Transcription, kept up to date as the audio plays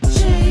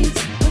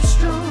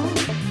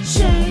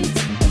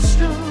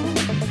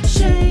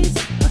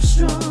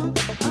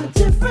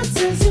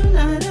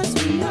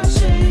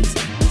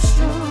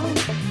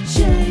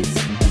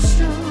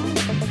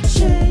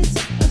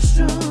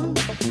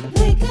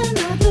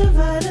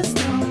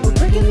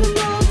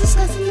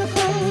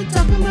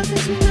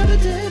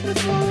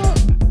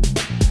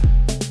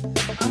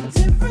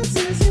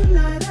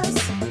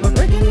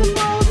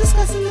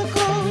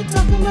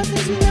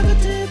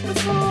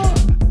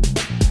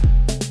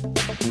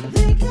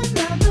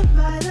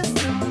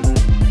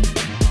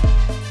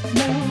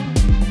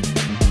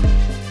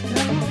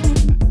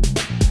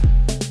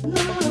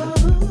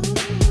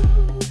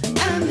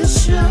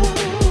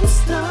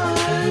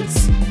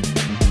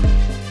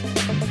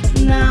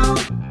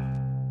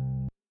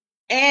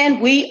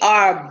And we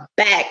are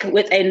back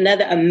with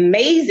another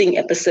amazing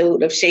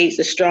episode of Shades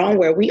of Strong,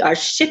 where we are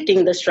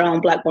shifting the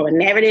strong Black woman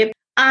narrative.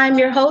 I'm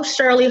your host,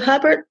 Shirley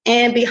Hubbard,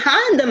 and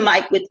behind the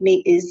mic with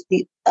me is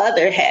the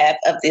other half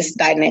of this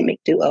dynamic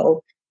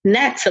duo,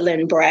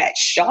 Natalyn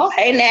Bradshaw.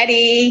 Hey,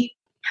 Natty.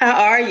 How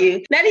are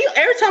you? Natty,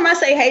 every time I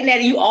say, hey,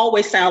 Natty, you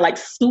always sound like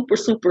super,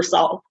 super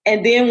soft.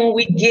 And then when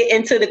we get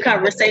into the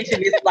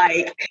conversation, it's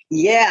like,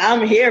 yeah,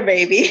 I'm here,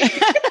 baby.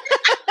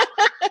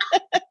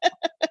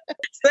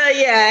 So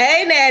yeah,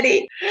 hey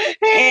Natty.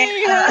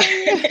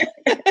 Hey.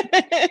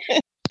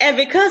 And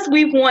because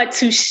we want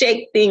to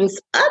shake things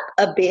up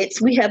a bit,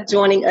 we have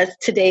joining us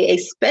today a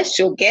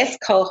special guest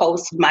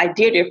co-host, my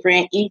dear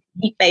friend, Ife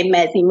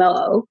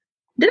Mazimoho.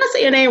 Did I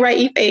say your name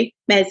right, Ife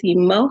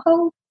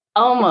Mazimoho?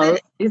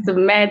 Almost. It's a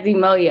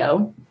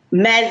Mazimoyo.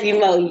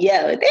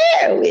 Mazimoyo.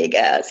 There we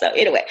go. So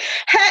anyway,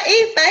 hi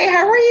Ife,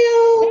 how are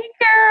you? Hey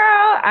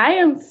girl, I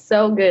am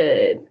so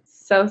good.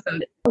 So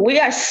good. We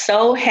are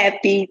so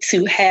happy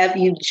to have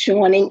you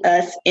joining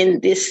us in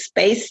this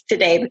space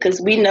today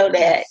because we know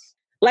that,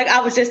 like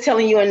I was just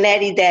telling you and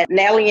Natty, that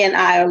Natalie and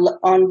I are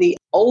on the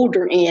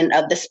older end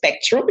of the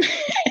spectrum.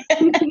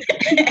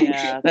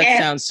 Yeah, that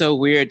sounds so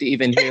weird to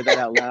even hear that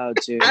out loud,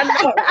 too. I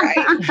know,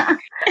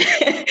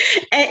 right?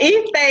 And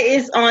Ife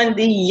is on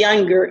the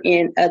younger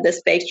end of the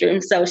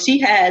spectrum. So she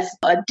has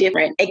a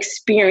different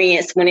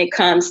experience when it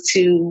comes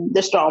to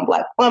the strong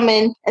Black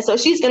woman. And so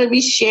she's going to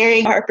be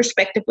sharing her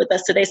perspective with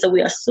us today. So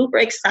we are super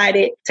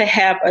excited to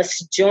have us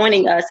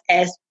joining us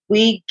as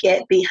we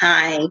get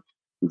behind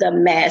the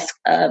mask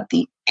of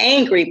the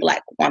angry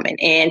Black woman.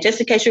 And just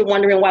in case you're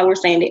wondering why we're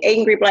saying the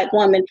angry Black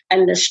woman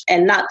and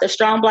not the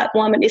strong Black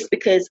woman, it's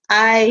because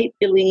I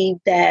believe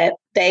that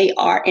they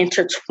are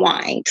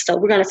intertwined. So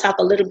we're going to talk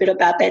a little bit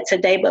about that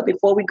today. But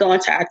before we go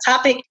into our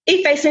topic,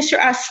 Ife, since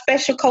you're our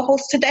special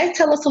co-host today,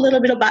 tell us a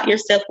little bit about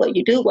yourself, what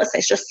you do, what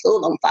sets your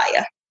soul on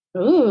fire.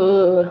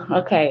 Ooh,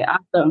 okay,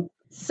 awesome.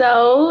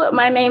 So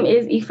my name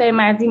is Ife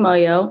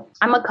Mazimoyo.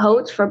 I'm a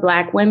coach for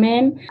Black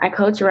women. I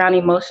coach around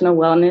emotional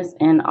wellness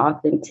and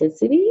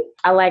authenticity.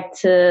 I like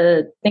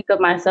to think of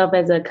myself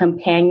as a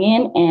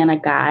companion and a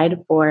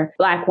guide for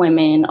Black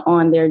women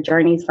on their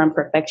journeys from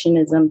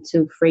perfectionism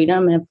to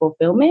freedom and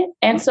fulfillment.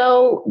 And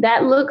so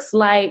that looks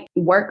like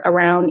work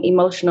around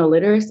emotional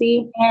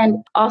literacy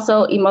and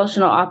also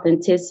emotional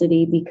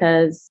authenticity,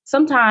 because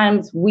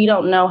sometimes we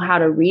don't know how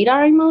to read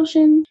our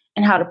emotions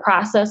and how to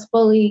process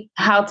fully,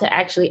 how to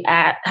actually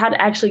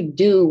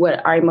do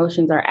what our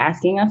emotions are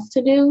asking us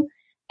to do.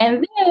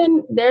 And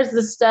then there's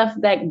the stuff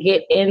that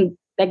gets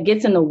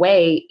in the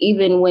way,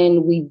 even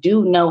when we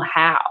do know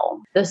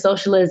how. The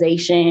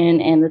socialization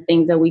and the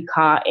things that we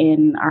caught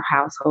in our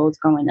households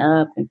growing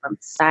up and from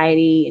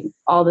society and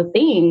all the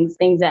things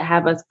that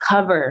have us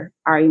cover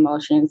our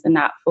emotions and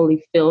not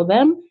fully feel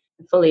them,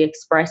 fully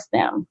express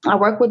them. I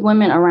work with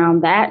women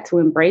around that to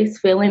embrace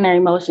feeling their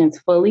emotions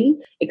fully,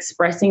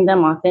 expressing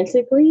them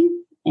authentically,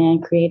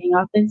 and creating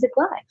authentic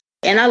lives.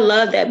 And I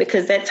love that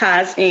because that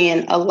ties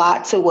in a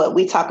lot to what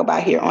we talk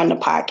about here on the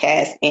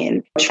podcast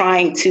and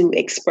trying to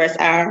express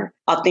our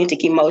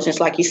authentic emotions.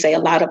 Like you say, a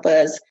lot of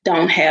us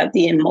don't have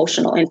the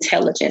emotional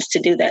intelligence to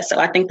do that. So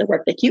I think the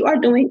work that you are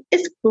doing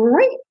is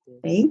great.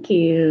 Thank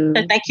you.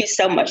 So thank you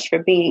so much for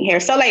being here.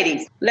 So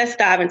ladies, let's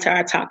dive into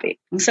our topic.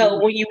 Mm-hmm.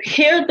 So when you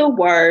hear the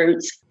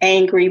words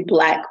angry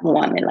Black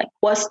woman, like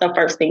what's the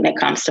first thing that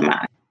comes to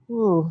mind?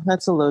 Ooh,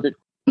 that's a loaded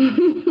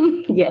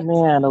yes.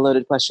 Man, a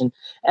loaded question.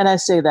 And I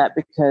say that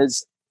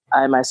because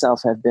I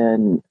myself have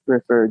been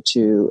referred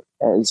to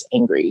as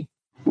angry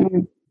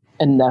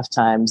enough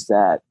times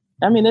that,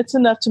 I mean, it's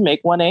enough to make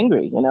one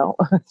angry, you know?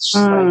 It's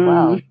just like,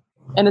 wow.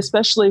 And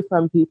especially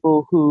from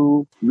people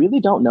who really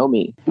don't know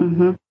me.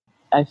 Mm-hmm.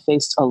 I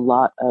faced a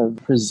lot of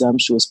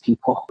presumptuous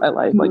people in my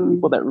life, like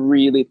people that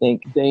really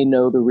think they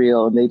know the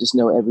real and they just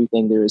know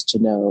everything there is to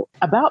know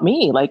about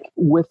me, like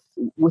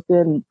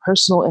within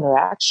personal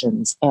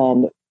interactions.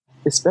 And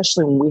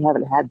especially when we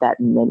haven't had that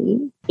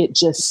many, it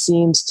just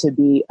seems to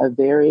be a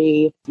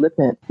very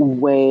flippant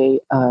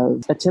way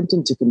of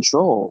attempting to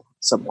control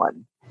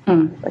someone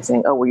by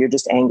saying, oh, well, you're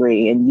just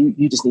angry and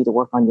you just need to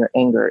work on your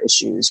anger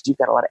issues. You've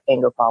got a lot of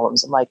anger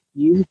problems. I'm like,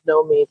 you've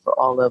known me for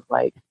all of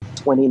like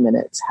 20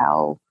 minutes.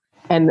 How?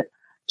 And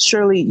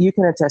Shirley, you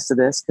can attest to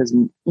this because,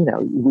 you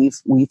know,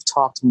 we've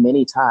talked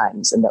many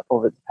times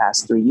over the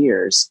past 3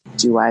 years.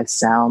 Do I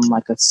sound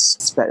like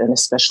an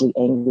especially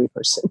angry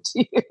person to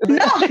you?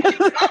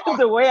 No.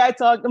 The way I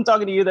talk, I'm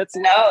talking to you. That's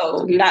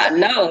not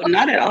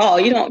at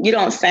all. You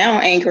don't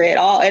sound angry at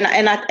all. And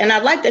I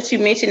like that you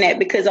mentioned that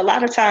because a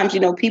lot of times, you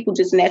know, people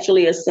just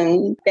naturally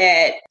assume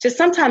that just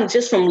sometimes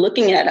just from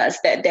looking at us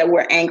that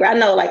we're angry. I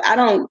know, like I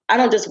don't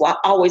just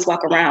always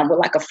walk around with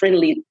like a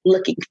friendly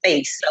looking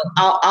face.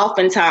 So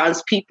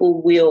oftentimes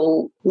people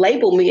will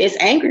label me as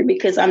angry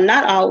because I'm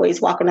not always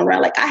walking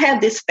around. Like I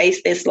have this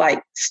face that's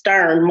like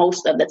stern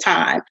most of the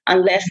time,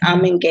 unless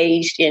I'm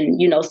engaged in,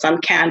 you know, some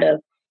kind of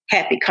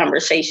happy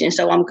conversation.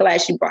 So I'm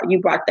glad you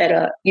brought that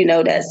up, you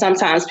know, that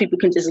sometimes people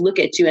can just look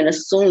at you and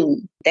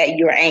assume that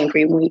you're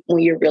angry when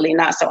you're really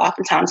not. So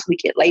oftentimes we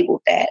get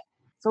labeled that.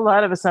 It's a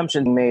lot of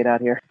assumptions made out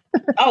here.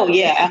 Oh,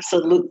 yeah,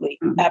 absolutely.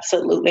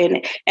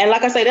 Absolutely. And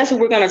like I say, that's what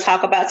we're going to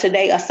talk about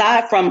today,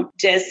 aside from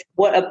just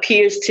what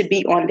appears to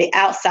be on the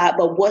outside,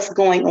 but what's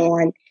going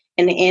on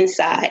in the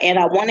inside. And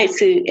I wanted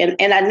to,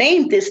 and I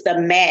named this the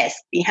mask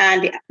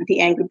behind the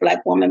angry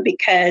Black woman,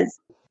 because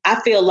I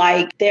feel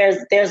like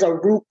there's a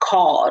root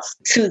cause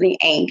to the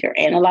anger.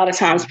 And a lot of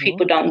times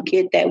people don't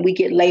get that. We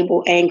get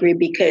labeled angry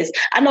because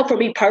I know for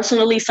me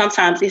personally,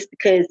 sometimes it's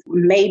because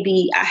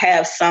maybe I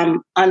have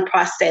some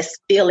unprocessed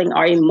feeling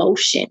or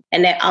emotion,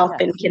 and that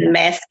often can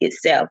mask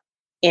itself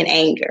in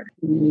anger.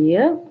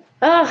 Yeah.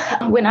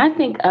 When I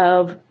think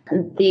of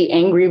the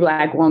angry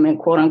Black woman,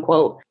 quote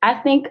unquote, I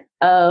think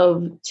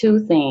of two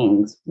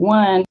things.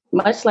 One,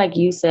 much like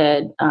you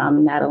said,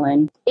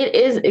 Natalie, it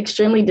is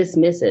extremely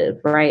dismissive,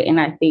 right? And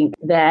I think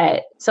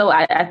that, so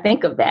I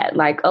think of that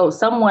like, oh,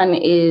 someone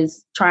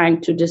is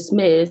trying to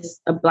dismiss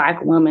a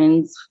Black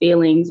woman's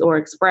feelings or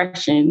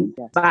expression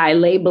by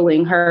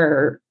labeling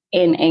her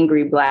an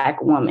angry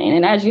Black woman.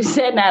 And as you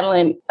said,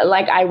 Natalie,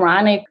 like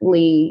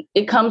ironically,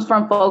 it comes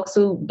from folks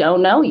who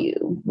don't know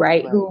you,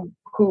 right? Who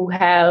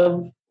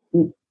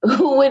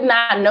would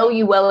not know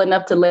you well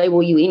enough to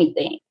label you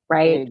anything.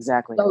 Right.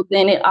 Exactly. So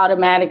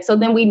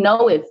then we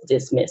know it's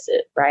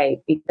dismissive, right?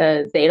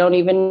 Because they don't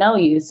even know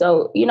you.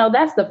 So,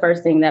 that's the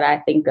first thing that I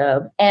think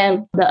of.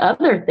 And the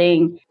other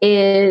thing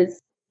is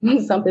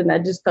something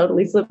that just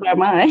totally slipped my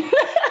mind.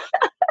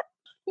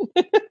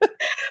 Which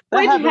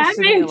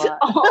happens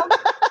all the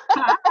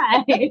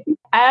time.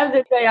 I have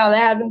to tell y'all that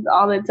happens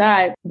all the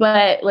time.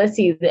 But let's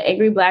see, the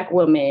angry Black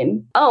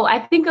woman. Oh, I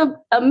think of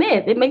a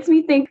myth. It makes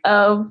me think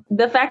of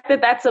the fact that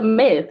that's a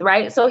myth,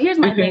 right? So here's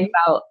my thing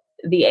about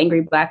the angry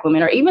Black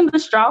woman, or even the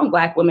strong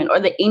Black woman, or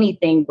the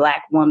anything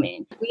Black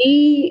woman.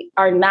 We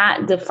are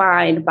not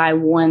defined by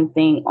one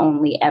thing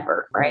only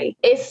ever, right?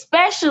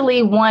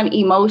 Especially one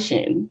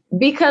emotion.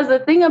 Because the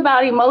thing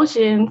about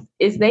emotions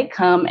is they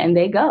come and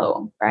they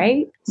go,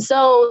 right?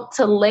 So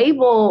to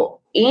label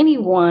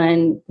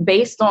anyone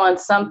based on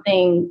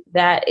something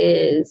that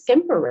is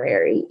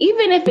temporary,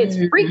 even if it's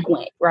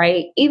frequent,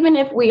 right? Even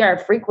if we are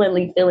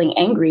frequently feeling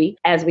angry,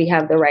 as we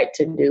have the right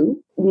to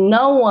do,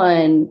 no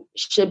one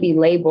should be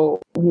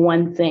labeled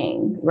one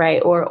thing,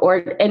 right? Or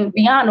and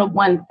beyond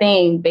one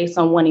thing based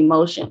on one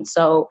emotion.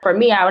 So for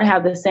me, I would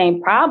have the same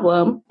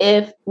problem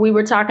if we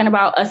were talking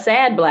about a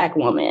sad Black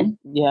woman.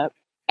 Yep.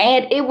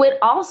 And it would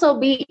also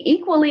be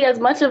equally as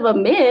much of a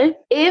myth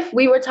if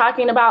we were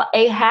talking about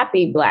a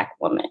happy Black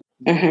woman.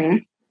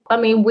 I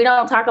mean, we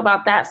don't talk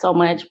about that so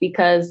much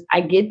because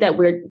I get that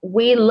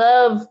we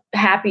love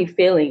happy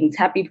feelings.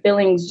 Happy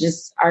feelings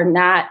just are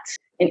not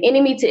an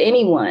enemy to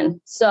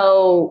anyone.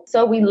 So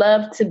we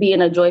love to be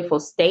in a joyful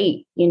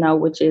state,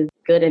 which is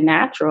good and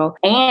natural.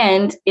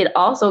 And it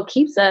also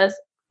keeps us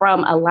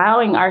from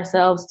allowing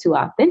ourselves to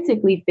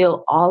authentically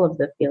feel all of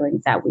the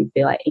feelings that we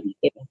feel at any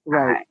given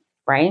time,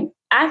 right?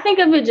 I think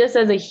of it just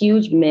as a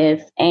huge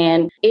myth,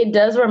 and it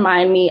does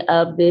remind me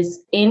of this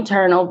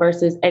internal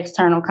versus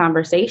external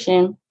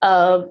conversation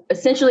of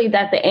essentially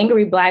that the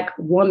angry Black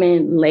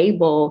woman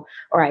label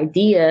or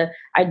idea,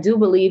 I do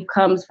believe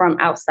comes from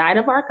outside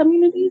of our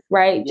community,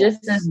 right? Yes.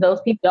 Just as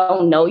those people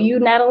don't know you,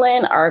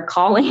 Natalie, are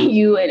calling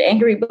you an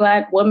angry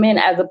Black woman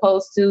as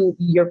opposed to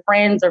your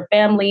friends or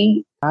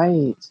family.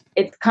 Right.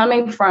 It's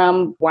coming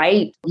from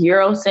white,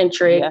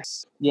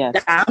 Eurocentric,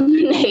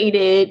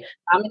 dominated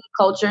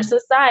culture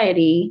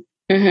society.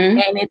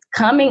 And it's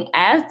coming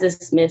as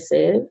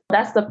dismissive.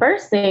 That's the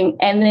first thing.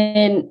 And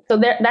then,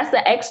 that's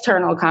the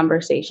external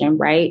conversation,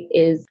 right?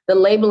 Is the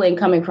labeling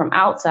coming from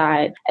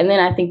outside. And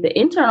then I think the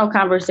internal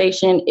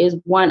conversation is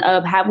one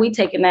of, have we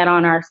taken that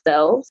on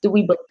ourselves? Do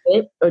we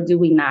believe it or do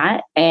we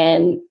not?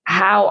 And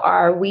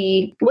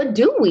what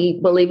do we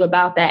believe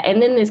about that?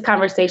 And then this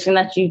conversation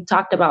that you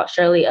talked about,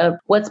 Shirley, of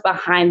what's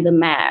behind the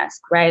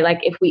mask, right? Like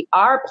if we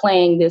are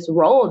playing this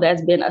role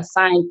that's been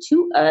assigned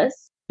to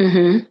us,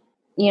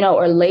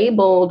 or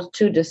labeled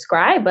to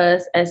describe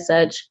us as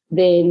such,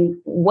 then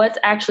what's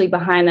actually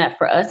behind that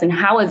for us, and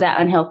how is that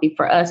unhealthy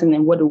for us? And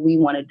then what do we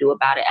want to do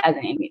about it as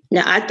an image?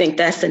 Now, I think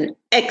that's an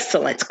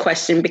excellent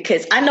question,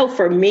 because I know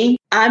for me,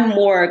 I'm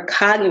more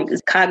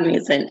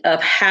cognizant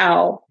of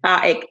how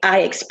I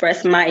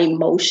express my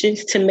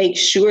emotions to make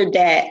sure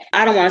that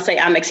I don't want to say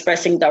I'm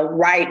expressing the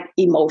right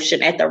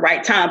emotion at the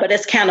right time, but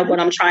that's kind of what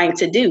I'm trying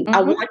to do.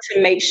 I want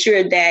to make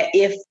sure that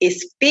if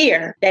it's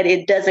fear, that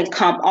it doesn't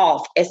come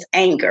off as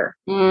anger.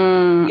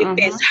 If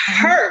it's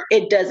hurt,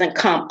 it doesn't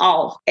come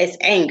off as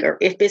anger.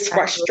 If it's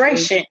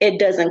frustration, it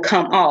doesn't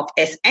come off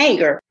as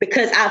anger,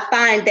 because I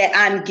find that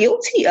I'm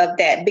guilty of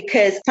that,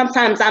 because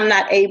sometimes I'm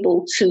not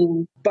able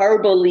to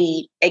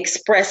verbally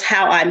express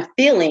how I'm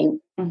feeling.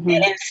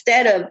 And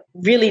instead of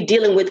really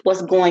dealing with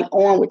what's going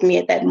on with me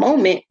at that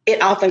moment,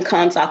 it often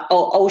comes off,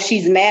 oh,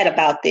 she's mad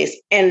about this.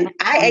 And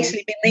I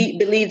actually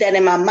believe that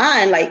in my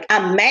mind, like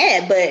I'm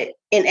mad, but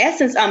in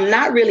essence, I'm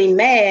not really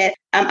mad.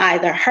 I'm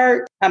either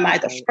hurt, I'm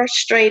either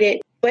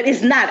frustrated, but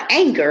it's not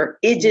anger.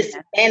 It just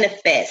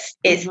manifests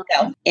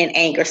itself in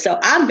anger. So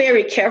I'm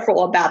very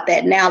careful about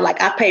that now.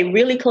 Like, I pay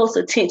really close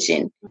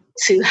attention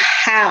to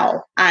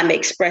how I'm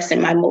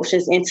expressing my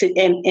emotions and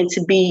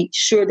to be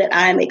sure that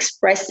I'm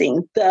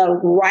expressing the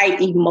right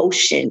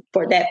emotion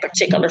for that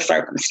particular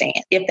circumstance,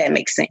 if that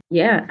makes sense.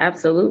 Yeah,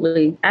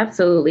 absolutely.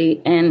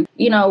 Absolutely. And,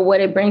 what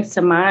it brings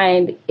to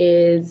mind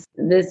is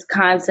this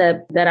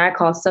concept that I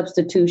call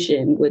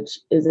substitution, which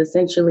is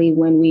essentially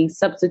when we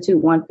substitute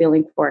one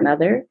feeling for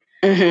another.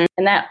 Mm-hmm.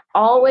 And that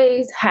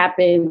always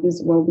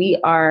happens when we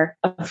are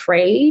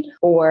afraid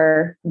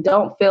or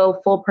don't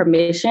feel full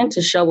permission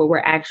to show what we're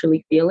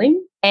actually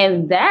feeling.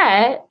 And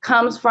that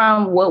comes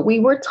from what we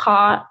were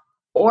taught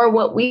or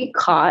what we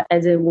caught,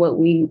 as in what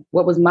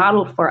was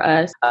modeled for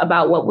us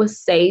about what was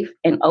safe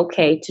and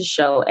okay to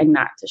show and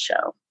not to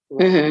show.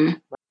 Mm-hmm.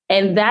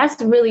 And this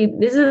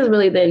is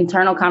really the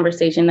internal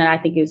conversation that I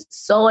think is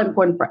so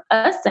important for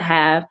us to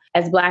have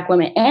as Black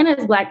women and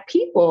as Black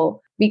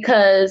people,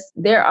 because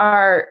there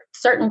are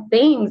certain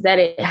things that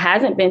it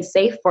hasn't been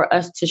safe for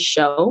us to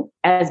show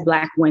as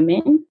Black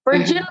women for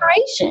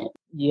generations.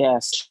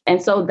 Yes.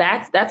 And so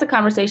that's a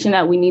conversation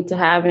that we need to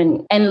have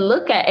and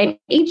look at, and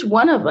each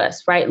one of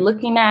us, right,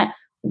 looking at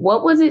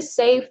what was it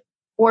safe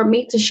for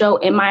me to show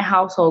in my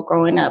household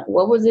growing up?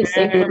 What was it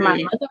safe for my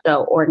mother to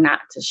show or not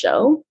to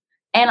show?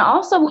 And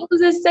also, what was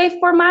it safe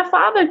for my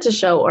father to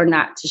show or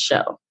not to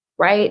show,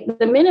 right?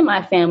 The men in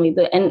my family,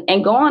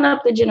 and going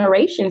up the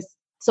generations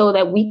so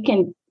that we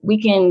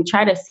can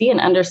try to see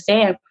and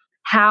understand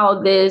how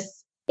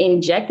this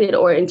injected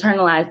or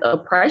internalized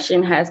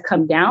oppression has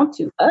come down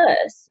to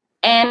us.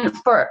 And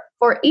for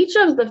each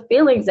of the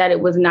feelings that it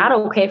was not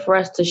okay for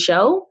us to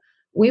show,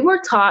 we were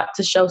taught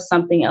to show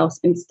something else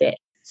instead.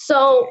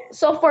 So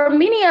for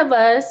many of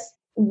us,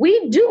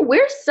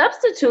 we're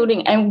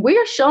substituting and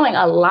we're showing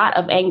a lot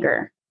of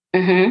anger.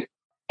 Mm-hmm.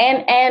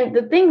 And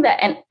the thing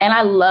that, and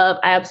I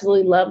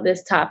absolutely love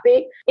this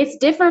topic. It's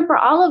different for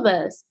all of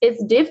us.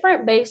 It's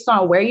different based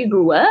on where you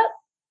grew up,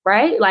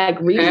 right? Like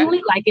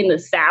regionally, like in the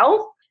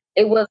South,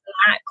 it was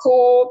not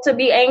cool to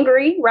be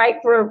angry, right?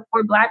 For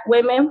Black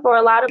women, for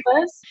a lot of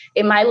us,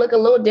 it might look a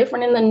little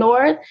different in the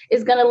North.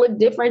 It's going to look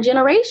different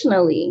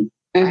generationally.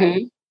 Mm-hmm.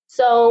 Right?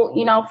 So,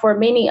 for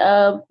many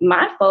of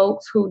my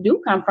folks who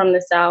do come from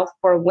the South,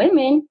 for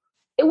women,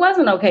 it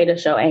wasn't okay to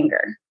show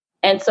anger.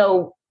 And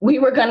so we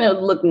were going to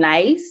look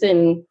nice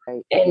and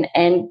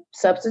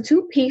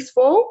substitute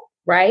peaceful,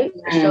 right?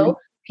 Mm-hmm. So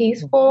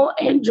peaceful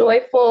and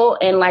joyful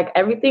and like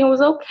everything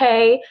was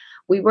okay.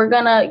 We were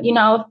going to,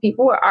 if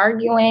people were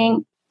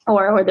arguing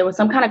or there was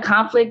some kind of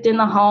conflict in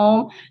the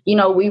home,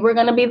 we were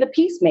going to be the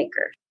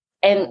peacemaker.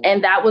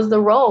 And that was the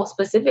role.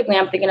 Specifically,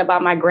 I'm thinking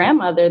about my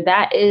grandmother.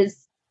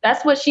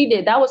 That's what she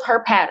did. That was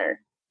her pattern,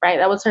 right?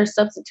 That was her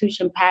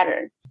substitution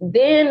pattern.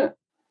 Then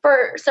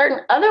for certain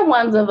other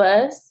ones of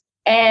us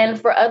and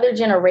for other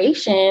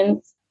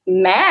generations,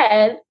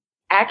 mad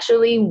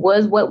actually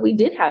was what we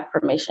did have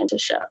permission to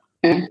show.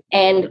 Mm-hmm.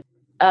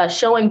 And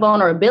showing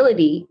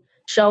vulnerability,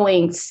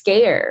 showing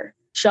scare,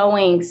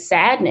 showing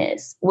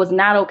sadness was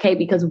not okay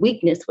because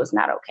weakness was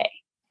not okay.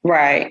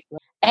 Right.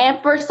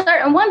 And for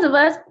certain ones of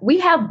us, we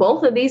have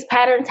both of these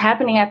patterns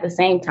happening at the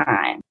same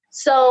time.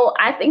 So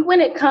I think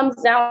when it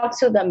comes down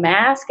to the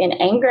mask and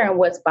anger and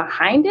what's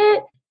behind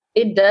it,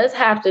 it does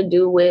have to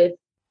do with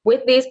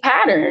these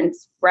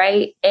patterns,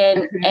 right?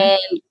 And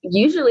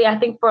usually I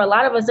think for a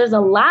lot of us, there's a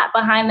lot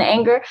behind the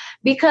anger,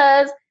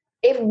 because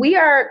if we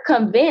are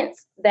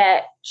convinced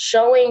that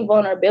showing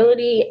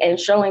vulnerability and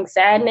showing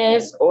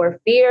sadness or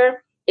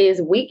fear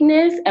is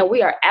weakness, and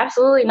we are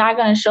absolutely not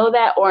going to show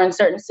that, or in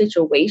certain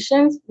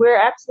situations, we're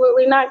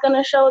absolutely not going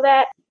to show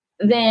that,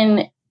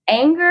 then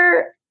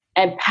anger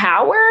and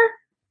power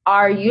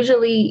are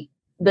usually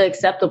the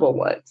acceptable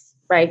ones,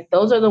 right?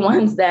 Those are the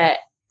ones that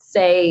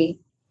say,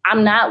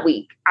 I'm not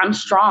weak, I'm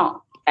strong,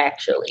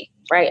 actually,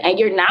 right? And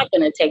you're not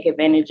going to take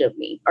advantage of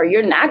me, or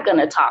you're not going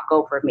to talk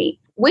over me,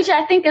 which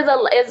I think is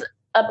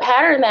a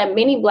pattern that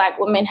many Black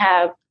women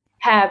have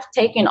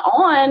taken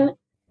on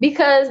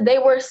because they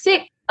were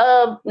sick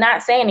of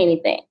not saying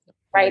anything,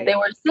 right? They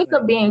were sick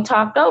of being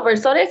talked over.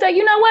 So they say,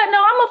 you know what?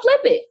 No, I'm going to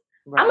flip it.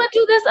 Right. I'm going to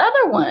do this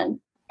other one.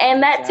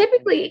 And that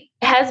typically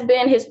has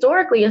been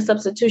historically a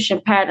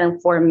substitution pattern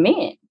for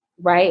men,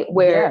 right?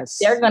 Where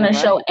they're going to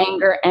show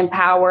anger and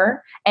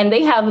power, and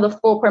they have the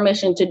full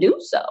permission to do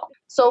so.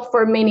 So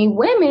for many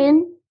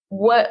women,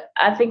 what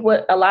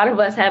a lot of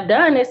us have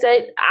done is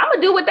said, I'm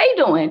going to do what they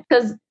doing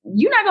because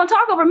you're not going to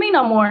talk over me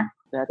no more.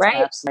 That's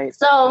right.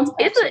 So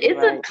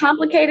it's a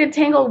complicated,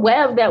 tangled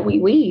web that we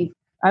weave.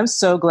 I'm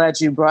so glad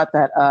you brought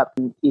that up,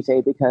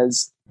 Ife,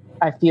 because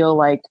I feel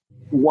like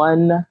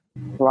one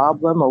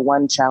problem or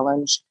one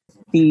challenge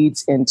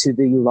feeds into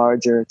the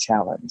larger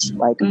challenge.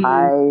 Like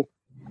I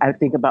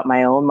think about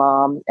my own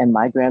mom and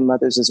my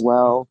grandmothers as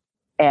well.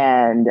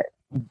 And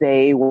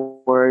they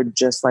were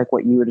just like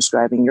what you were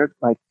describing, your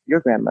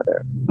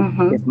grandmother.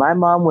 Mm-hmm. If my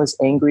mom was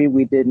angry,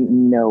 we didn't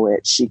know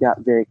it. She got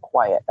very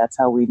quiet. That's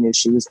how we knew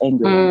she was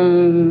angry.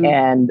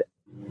 And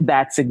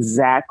that's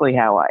exactly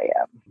how I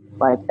am.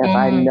 Like if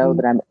I know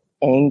that I'm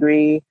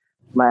angry,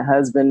 my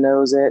husband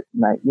knows it.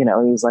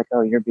 He's like,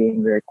 oh, you're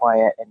being very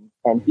quiet.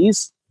 And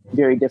he's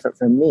very different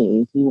from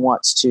me. He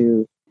wants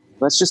to,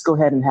 let's just go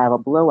ahead and have a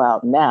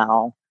blowout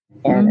now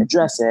and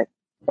address it.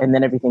 And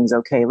then everything's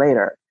okay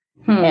later.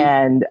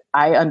 And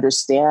I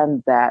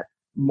understand that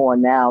more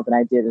now than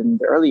I did in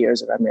the early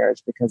years of our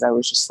marriage, because I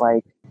was just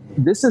like,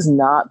 this is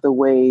not the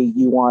way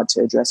you want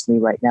to address me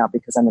right now,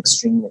 because I'm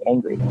extremely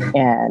angry.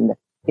 And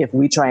if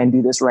we try and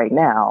do this right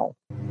now,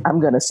 I'm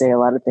going to say a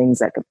lot of things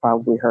that could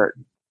probably hurt.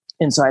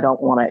 And so I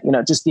don't want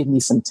to, just give me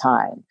some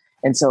time.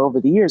 And so over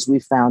the years, we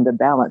found a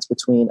balance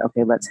between,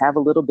 okay, let's have a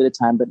little bit of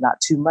time, but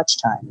not too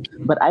much time.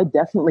 But I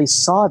definitely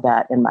saw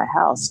that in my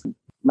house.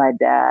 My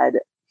dad,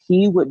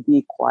 he would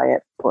be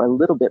quiet for a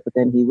little bit, but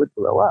then he would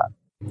blow up.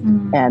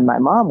 And my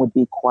mom would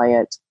be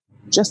quiet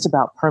just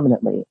about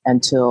permanently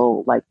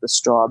until like the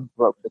straw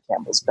broke the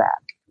camel's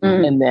back.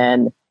 And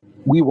then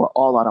we were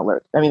all on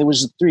alert. I mean, it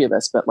was just three of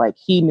us, but like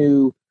he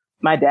knew,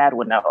 my dad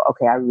would know,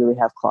 okay, I really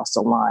have crossed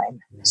a line,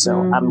 so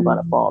I'm going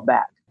to fall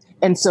back.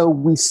 And so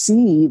we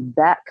see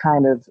that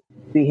kind of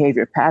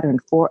behavior pattern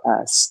for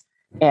us.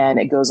 And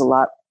it goes a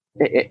lot,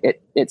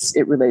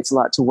 it relates a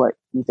lot to what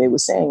Ife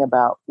was saying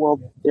about, well,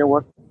 there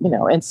were,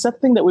 and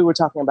something that we were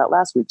talking about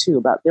last week too,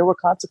 about there were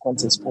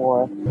consequences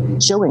for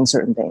showing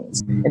certain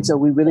things. And so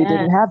we really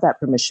didn't have that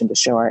permission to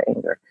show our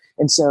anger.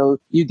 And so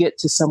you get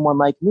to someone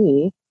like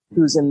me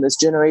who's in this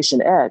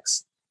Generation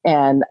X,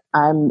 and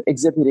I'm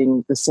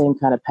exhibiting the same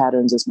kind of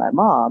patterns as my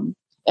mom.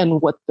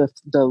 And what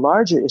the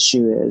larger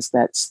issue is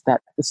that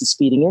this is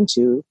feeding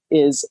into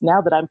is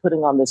now that I'm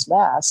putting on this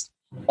mask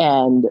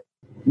and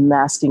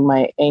masking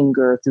my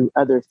anger through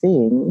other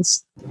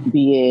things,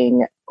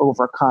 being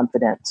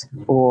overconfident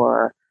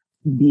or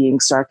being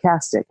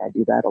sarcastic. I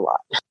do that a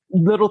lot.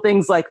 Little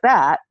things like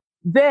that.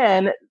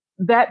 Then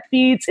that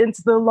feeds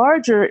into the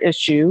larger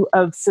issue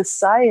of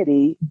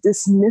society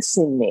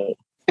dismissing me.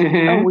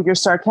 Oh, well, you're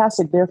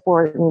sarcastic,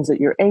 therefore it means that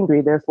you're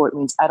angry. Therefore it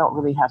means I don't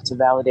really have to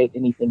validate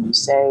anything you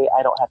say.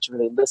 I don't have to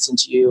really listen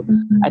to you.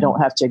 I don't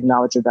have to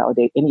acknowledge or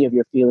validate any of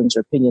your feelings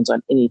or opinions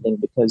on anything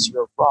because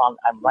you're wrong.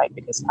 I'm right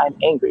because I'm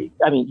angry.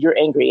 I mean, you're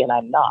angry and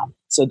I'm not.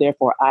 So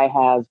therefore I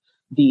have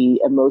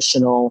the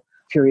emotional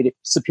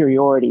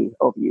superiority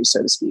over you,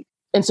 so to speak.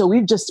 And so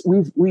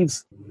we've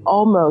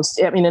almost,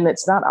 and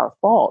it's not our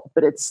fault,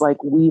 but it's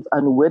like we've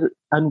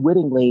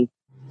unwittingly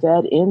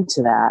fed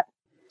into that,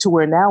 to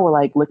where now we're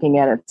like looking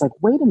at it. It's like,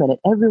 wait a minute,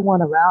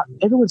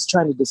 everyone's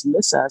trying to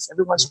dismiss us.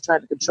 Everyone's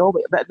trying to control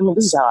me.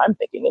 This is how I'm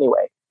thinking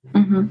anyway.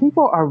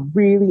 People are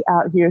really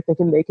out here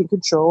thinking they can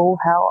control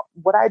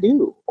what I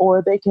do,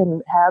 or they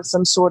can have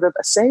some sort of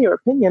a say or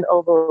opinion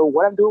over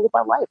what I'm doing with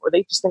my life, or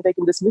they just think they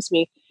can dismiss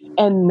me.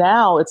 And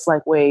now it's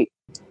like, wait,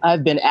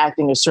 I've been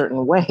acting a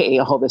certain way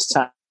all this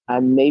time.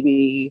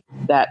 Maybe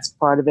that's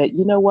part of it.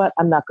 You know what?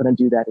 I'm not going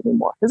to do that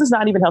anymore. This is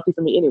not even healthy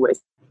for me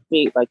anyways.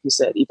 Me, like you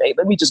said, Ife,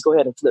 let me just go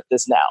ahead and flip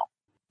this now.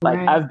 Like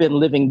I've been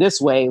living this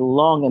way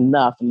long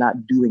enough and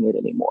not doing it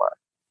anymore.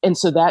 And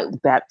so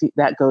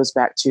that goes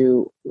back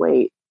to,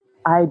 wait,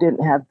 I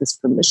didn't have this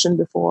permission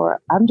before.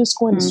 I'm just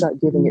going to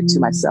start giving it to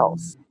myself.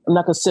 I'm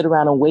not going to sit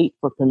around and wait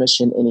for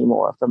permission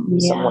anymore from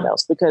someone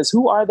else, because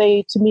who are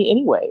they to me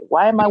anyway?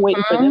 Why am I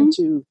waiting for them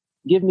to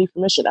give me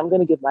permission? I'm going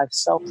to give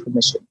myself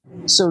permission.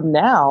 So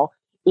now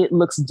it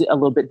looks a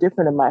little bit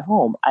different in my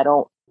home. I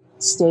don't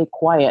stay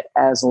quiet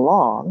as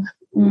long.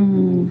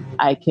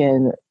 I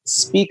can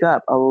speak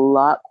up a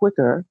lot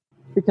quicker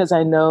because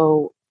I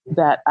know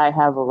that I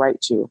have a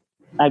right to.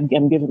 I'm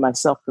giving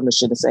myself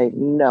permission to say,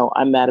 no,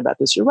 I'm mad about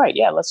this. You're right.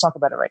 Yeah, let's talk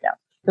about it right now,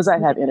 because I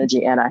have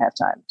energy and I have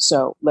time.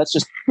 So let's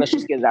just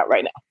get it out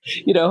right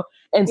now,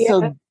 And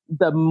so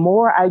the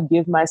more I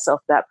give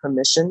myself that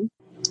permission,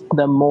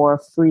 the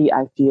more free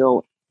I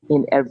feel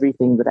in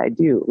everything that I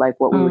do. Like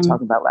what we were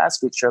talking about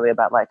last week, Shirley,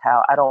 about like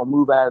how I don't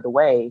move out of the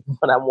way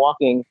when I'm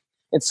walking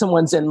and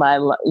someone's in my,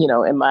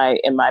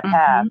 in my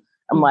path.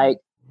 I'm like,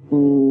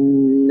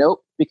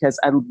 nope, because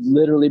I've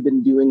literally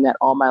been doing that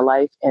all my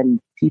life,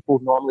 and people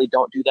normally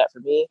don't do that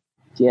for me.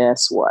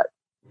 Guess what?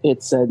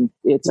 It's a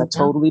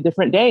totally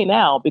different day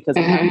now because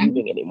I'm not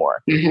moving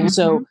anymore.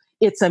 So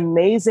it's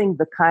amazing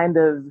the kind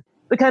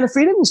of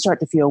freedom you start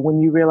to feel when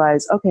you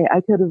realize, okay,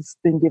 I could have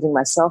been giving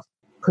myself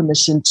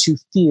permission to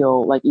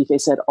feel, like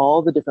Ife said,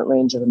 all the different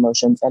range of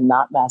emotions and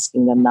not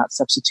masking them, not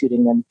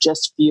substituting them,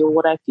 just feel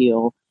what I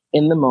feel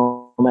in the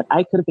moment.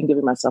 I could have been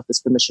giving myself this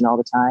permission all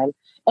the time,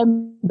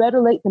 and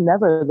better late than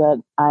never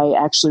that I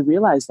actually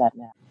realize that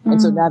now.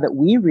 And so now that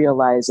we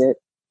realize it,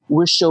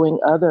 we're showing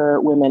other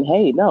women,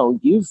 hey, no,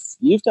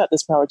 you've got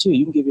this power too.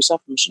 You can give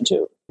yourself permission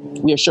too.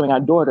 We are showing our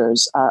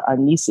daughters, our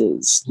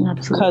nieces,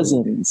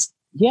 cousins.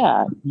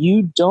 Yeah,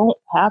 you don't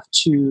have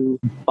to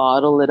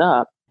bottle it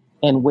up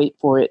and wait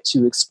for it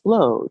to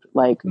explode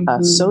like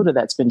a soda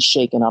that's been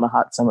shaken on a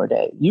hot summer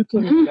day. You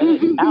can let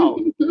it out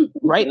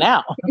right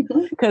now.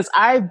 Because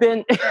I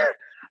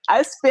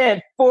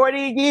spent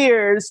 40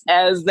 years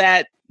as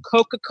that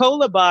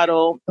Coca-Cola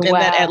bottle in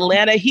that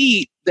Atlanta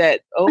heat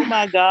that, oh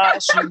my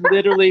gosh, you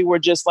literally were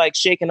just like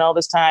shaking all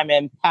this time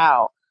and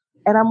pow,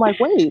 And I'm like,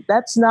 wait,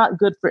 that's not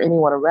good for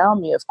anyone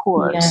around me, of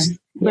course,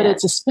 but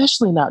it's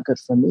especially not good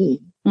for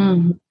me.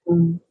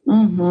 Mm-hmm.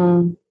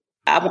 Mm-hmm.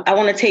 I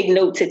want to take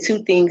note to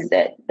two things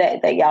that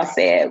y'all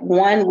said.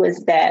 One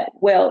was that,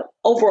 well,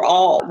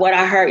 overall, what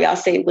I heard y'all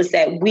say was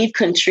that we've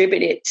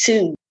contributed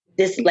to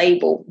this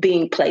label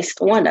being placed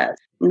on us.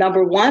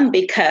 Number one,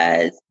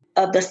 because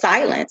of the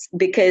silence,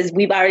 because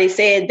we've already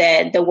said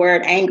that the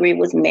word angry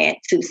was meant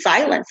to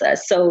silence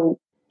us. So,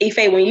 Ife,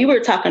 when you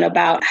were talking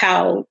about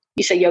how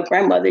you said your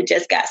grandmother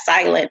just got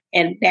silent,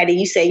 and Natty,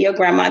 you said your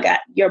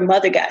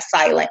mother got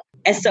silent.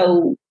 And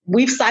so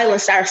we've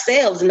silenced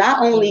ourselves.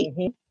 Not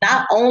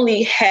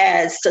only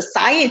has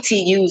society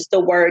used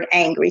the word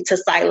angry to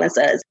silence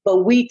us, but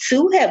we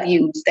too have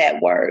used that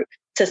word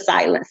to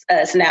silence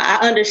us. Now,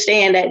 I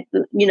understand that,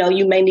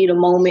 you may need a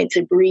moment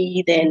to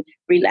breathe and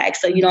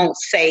relax so you don't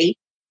say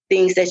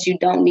things that you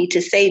don't need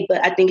to say.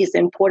 But I think it's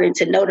important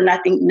to note, and I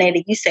think,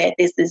 Natty, you said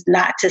this is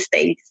not to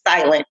stay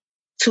silent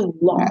too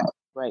long.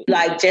 Right.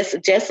 Like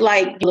just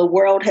like the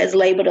world has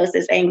labeled us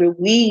as angry,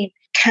 we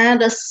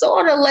kind of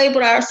sort of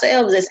labeled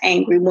ourselves as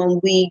angry when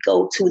we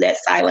go to that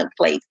silent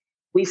place.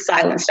 We've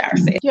silenced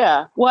ourselves.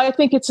 Yeah. Well, I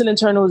think it's an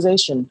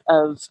internalization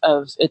of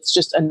it's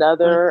just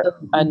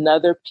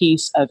another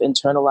piece of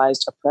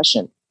internalized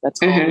oppression. That's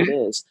all it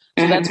is.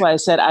 So that's why I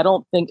said I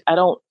don't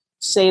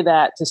say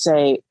that to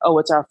say, oh,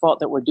 it's our fault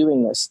that we're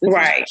doing this. This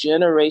is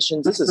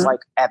generations. This is like,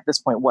 at this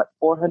point,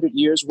 400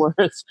 years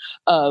worth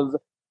of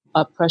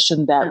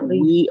oppression that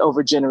we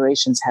over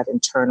generations have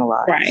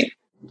internalized. Right.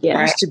 It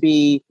used to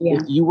be,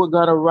 if you were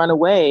going to run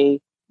away,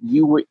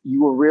 you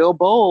were real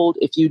bold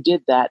if you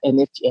did that,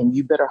 and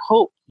you better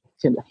hope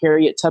you can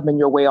Harriet Tubman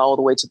your way all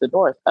the way to the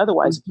north.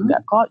 Otherwise, if you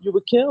got caught, you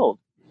were killed.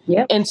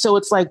 Yep. And so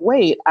it's like,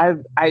 wait,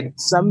 and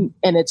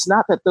it's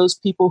not that those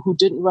people who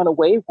didn't run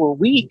away were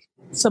weak.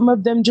 Some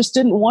of them just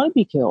didn't want to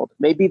be killed.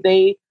 Maybe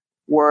they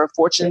were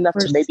fortunate enough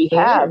to maybe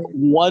have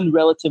one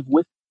relative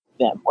with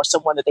them, or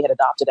someone that they had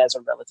adopted as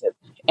a relative,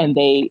 and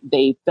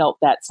they felt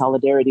that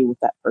solidarity with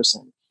that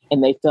person,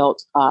 and they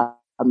felt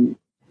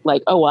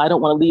like, oh, well, I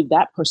don't want to leave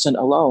that person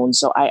alone,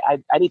 so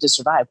I need to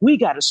survive. We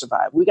got to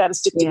survive. We got to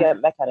stick together,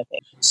 that kind of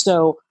thing.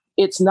 So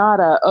it's not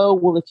oh,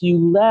 well, if you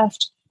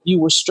left, you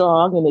were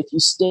strong, and if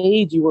you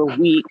stayed, you were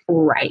weak.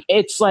 Right.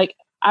 It's like,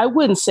 I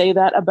wouldn't say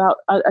that about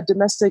a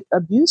domestic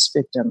abuse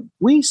victim.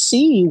 We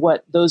see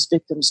what those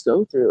victims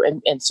go through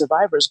and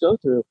survivors go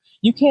through.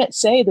 You can't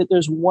say that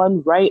there's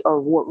one right or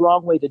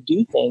wrong way to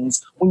do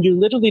things when you're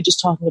literally just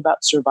talking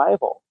about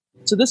survival.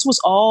 So this was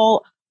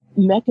all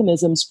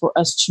mechanisms for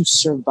us to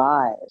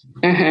survive.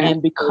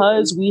 And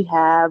because we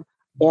have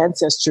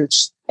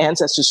ancestors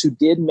who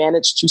did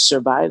manage to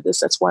survive this,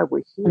 that's why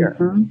we're here.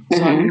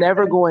 So I'm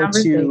never going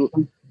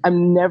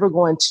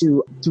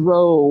to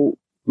throw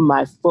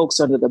my folks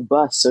under the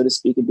bus, so to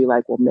speak, and be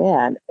like, well,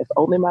 man, if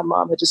only my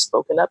mom had just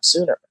spoken up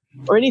sooner,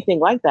 or anything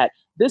like that.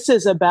 This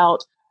is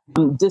about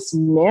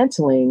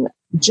dismantling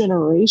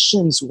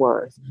generations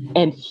worth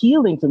and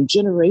healing from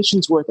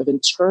generations worth of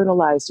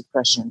internalized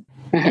oppression.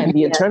 And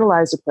the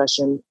internalized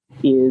oppression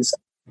is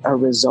a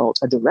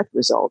direct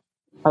result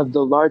of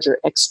the larger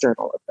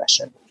external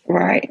oppression.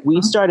 Right.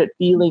 We started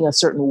feeling a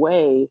certain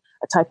way,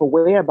 a type of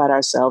way about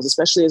ourselves,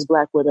 especially as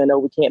Black women. Oh,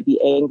 we can't be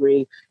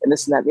angry and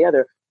this and that and the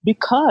other,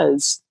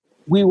 because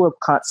we were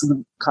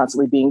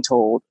constantly being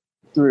told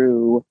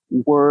through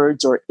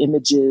words or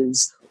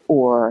images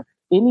or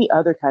any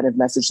other kind of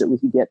message that we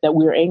could get that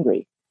we're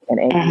angry, and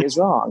angry is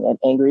wrong, and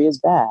angry is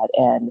bad,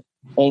 and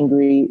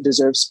angry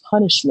deserves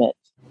punishment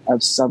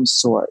of some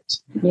sort.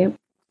 Yep.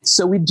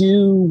 So we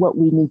do what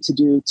we need to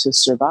do to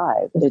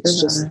survive. It's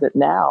just that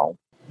now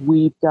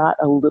we've got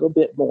a little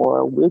bit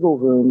more wiggle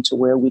room to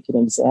where we can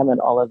examine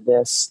all of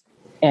this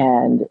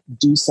and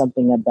do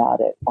something about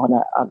it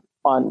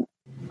on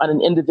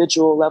an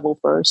individual level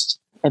first,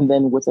 and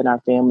then within our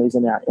families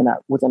and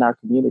within our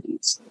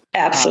communities.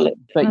 Absolutely.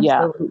 But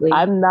yeah,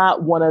 I'm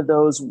not one of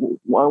those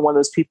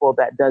people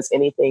that does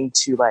anything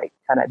to like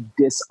kind of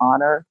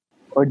dishonor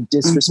or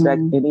disrespect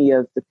any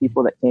of the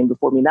people that came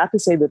before me. Not to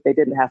say that they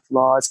didn't have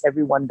flaws.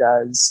 Everyone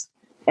does.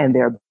 And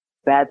there are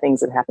bad things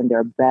that happen. There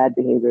are bad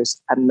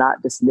behaviors. I'm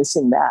not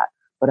dismissing that,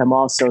 but I'm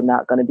also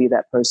not going to be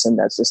that person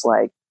that's just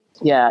like,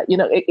 yeah,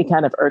 it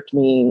kind of irked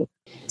me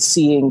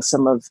seeing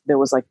there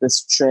was like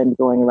this trend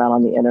going around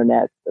on the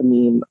internet, a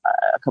meme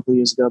a couple of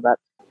years ago about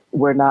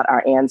we're not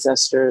our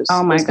ancestors.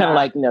 Oh my God. It's kind of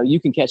like, you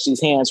can catch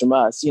these hands from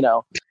us,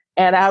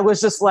 And I was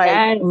just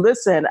like,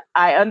 listen,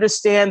 I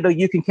understand the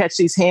you can catch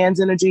these hands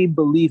energy.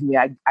 Believe me,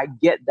 I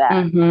get that.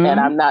 And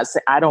I'm not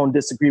saying, I don't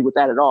disagree with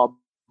that at all.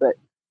 But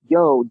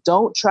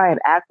don't try and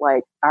act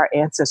like our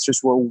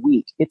ancestors were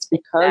weak. It's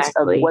because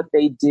of what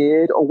they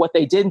did or what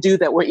they didn't do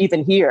that we're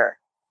even here.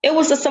 It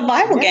was a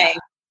survival game.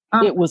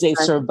 It was a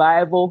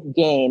survival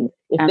game.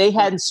 If they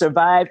hadn't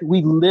survived,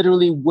 we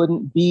literally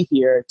wouldn't be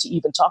here to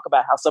even talk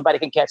about how somebody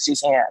can catch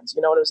these hands.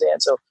 You know what I'm saying?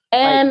 So,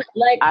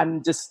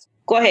 I'm just...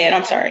 Go ahead.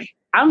 I'm sorry.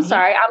 I'm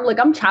sorry.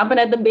 I'm chomping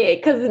at the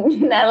bit because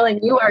Natalie,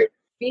 you are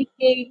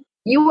speaking.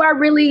 You are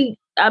really,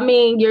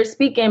 you're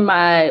speaking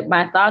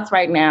my thoughts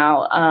right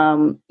now.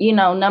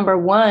 Number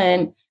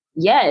one,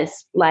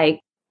 yes,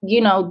 like,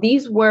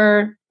 these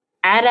were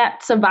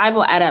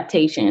survival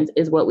adaptations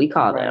is what we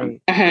call them.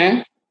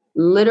 Uh-huh.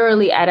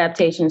 Literally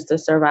adaptations to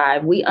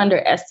survive. We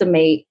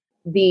underestimate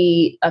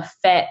the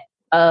effect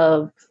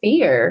of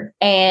fear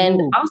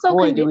and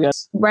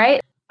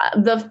right?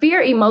 The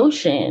fear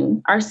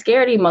emotion, our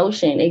scared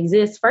emotion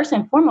exists first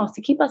and foremost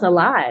to keep us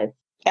alive.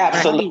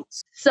 Absolutely. Right?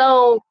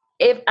 So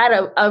if at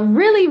a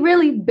really,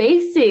 really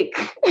basic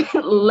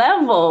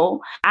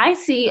level, I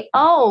see,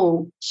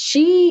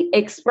 she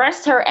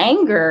expressed her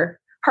anger,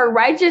 her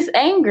righteous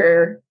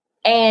anger,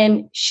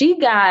 and she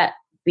got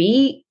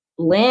beat,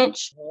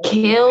 lynched,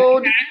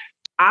 killed,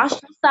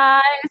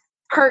 ostracized,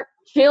 her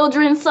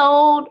children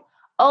sold.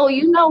 Oh,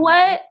 you know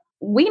what?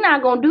 We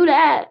not going to do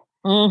that.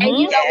 Mm-hmm. And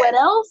you know what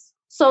else?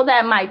 So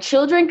that my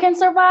children can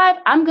survive,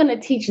 I'm going to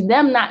teach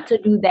them not to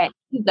do that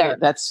either.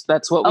 That's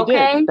what we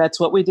did.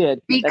 That's what we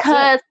did.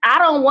 Because I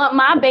don't want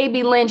my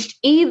baby lynched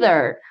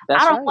either.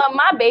 I don't want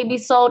my baby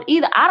sold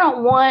either. I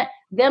don't want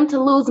them to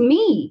lose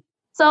me.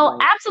 So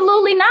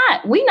absolutely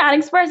not. We're not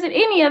expressing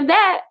any of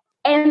that.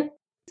 And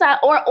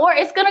or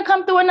it's going to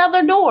come through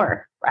another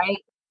door, right?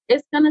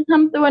 It's going to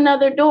come through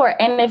another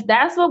door. And if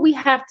that's what we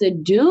have to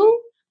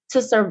do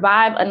to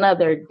survive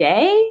another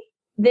day,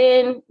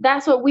 then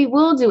that's what we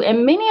will do.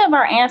 And many of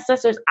our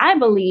ancestors, I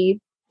believe,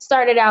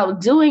 started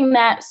out doing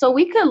that so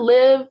we could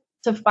live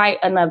to fight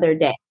another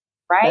day,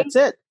 right? That's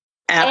it.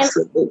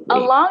 Absolutely. And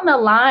along the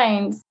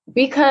lines,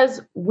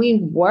 because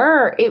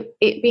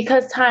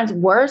because times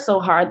were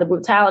so hard, the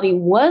brutality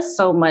was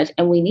so much,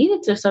 and we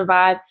needed to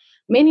survive,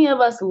 many of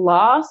us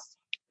lost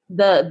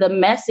the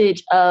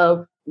message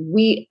of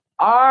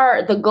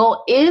the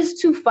goal is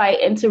to fight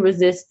and to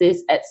resist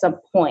this at some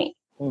point,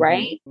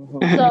 right?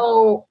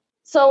 Mm-hmm.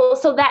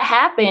 So that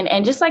happened.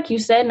 And just like you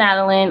said,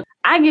 Natalie,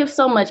 I give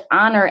so much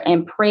honor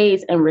and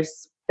praise and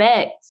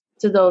respect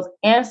to those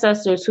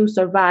ancestors who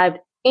survived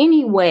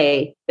any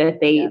way that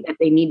they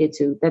needed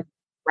to,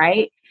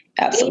 right?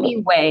 Absolutely.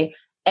 Anyway.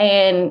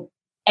 And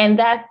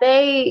that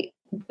they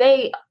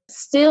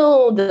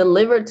still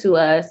delivered to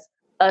us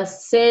a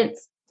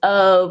sense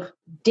of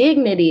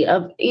dignity,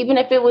 of even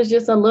if it was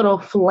just a little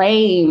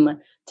flame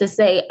to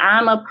say,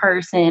 I'm a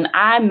person,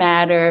 I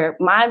matter,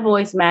 my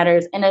voice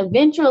matters. And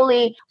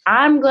eventually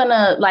I'm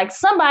gonna, like,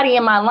 somebody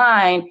in my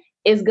line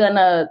is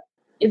gonna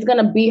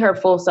be her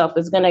full self,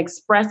 is going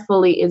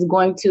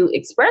to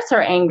express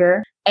her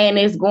anger and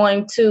is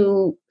going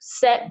to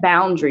set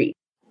boundaries.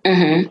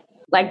 Mm-hmm.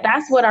 Like,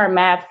 that's what our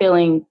mad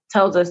feeling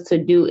tells us to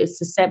do, is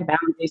to set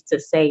boundaries, to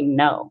say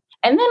no.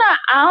 And then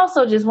I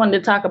also just wanted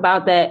to talk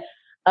about that.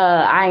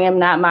 I am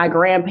not my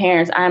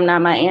grandparents. I am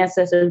not my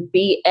ancestors.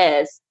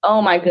 BS.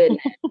 Oh my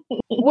goodness.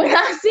 When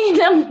I see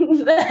them,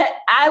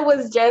 I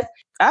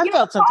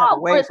felt some type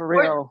of way for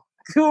real.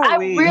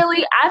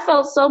 I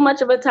felt so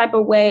much of a type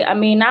of way. I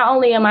mean, not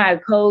only am I a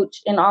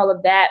coach and all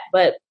of that,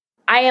 but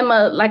I am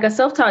a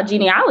self-taught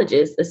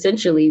genealogist,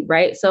 essentially,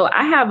 right? So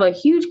I have a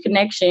huge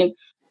connection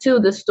to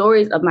the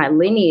stories of my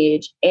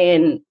lineage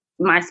and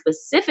my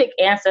specific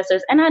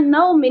ancestors. And I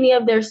know many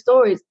of their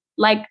stories,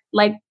 like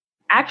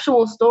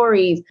actual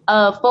stories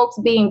of folks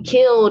being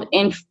killed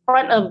in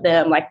front of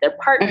them, like their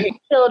partner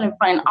killed in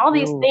front, all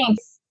these things.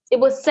 It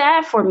was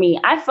sad for me.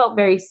 I felt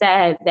very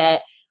sad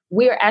that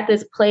we're at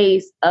this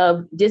place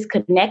of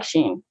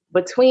disconnection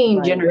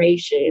between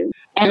generations,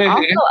 and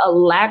also a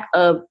lack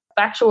of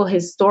factual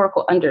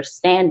historical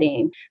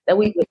understanding, that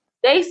we would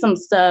say some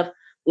stuff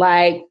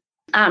like,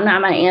 I'm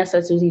not my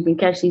ancestors, you can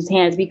catch these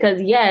hands.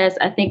 Because yes,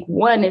 I think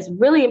one, is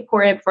really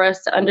important for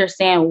us to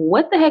understand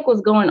what the heck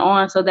was going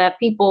on, so that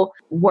people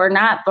were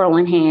not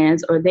throwing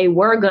hands, or they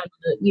were going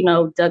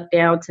to, duck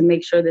down to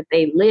make sure that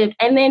they lived.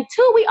 And then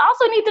two, we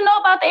also need to know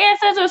about the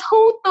ancestors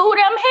who threw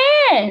them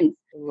hands.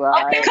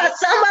 Right. Because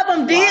some of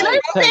them did.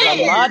 Because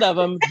a lot of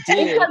them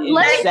did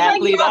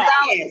exactly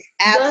that.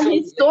 The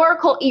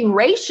historical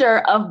erasure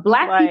of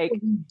Black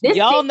people.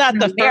 Y'all not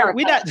the first.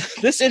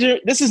 This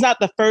is not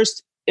the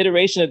first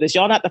iteration of this.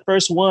 Y'all not the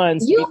first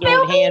ones to be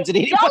throwing hands at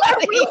anybody. Y'all are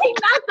really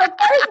not the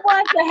first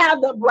ones to have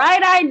the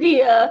bright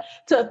idea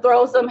to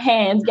throw some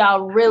hands.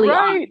 Y'all really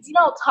aren't. You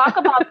don't talk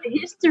about the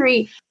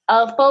history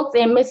of folks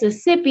in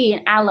Mississippi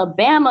and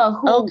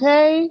Alabama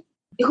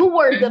who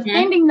were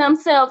defending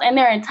themselves and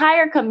their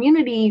entire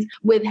communities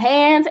with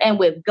hands and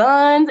with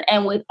guns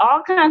and with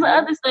all kinds of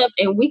other stuff.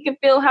 And we can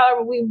feel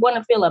however we want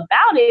to feel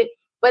about it.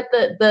 But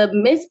the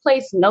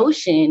misplaced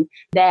notion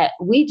that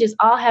we just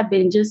all have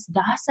been just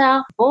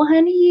docile for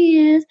 400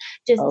 years,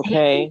 just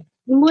taking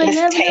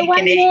whatever the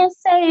white man's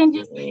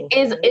saying,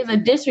 is a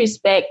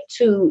disrespect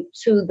to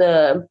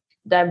the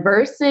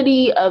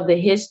diversity of the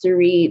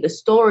history, the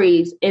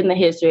stories in the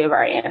history of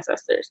our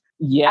ancestors.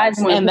 Yes,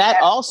 and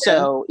that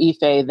also,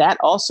 Ife, that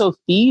also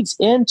feeds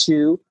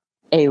into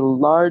a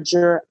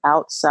larger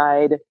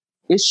outside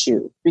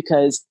issue,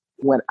 because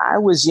when I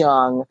was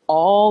young,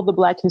 all the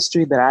Black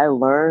history that I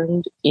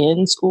learned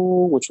in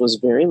school, which was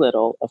very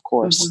little, of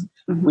course,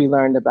 we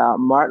learned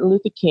about Martin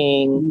Luther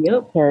King,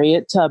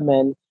 Harriet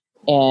Tubman,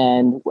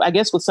 And I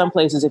guess with some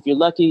places, if you're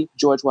lucky,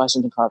 George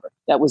Washington Carver.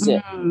 That was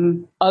it.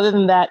 Other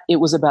than that, it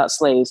was about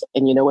slaves.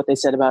 And you know what they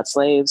said about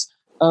slaves?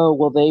 Oh,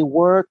 well, they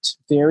worked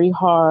very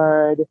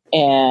hard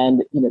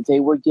and, they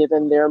were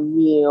given their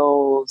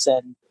meals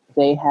and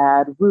they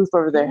had roof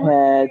over their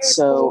heads.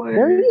 So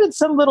there are even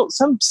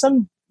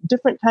some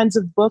different kinds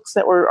of books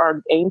that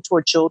are aimed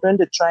toward children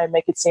to try and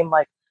make it seem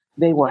like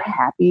they were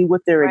happy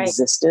with their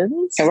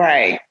existence.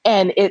 Right.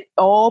 And it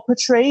all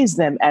portrays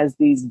them as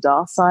these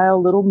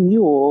docile little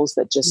mules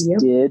that just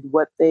did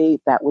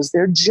that was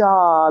their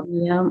job.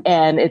 Yep.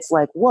 And it's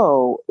like,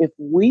 whoa, if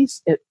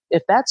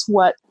that's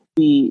what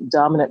the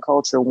dominant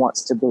culture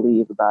wants to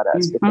believe about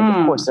us, because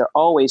of course they're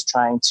always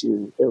trying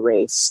to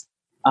erase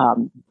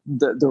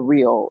the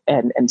real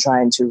and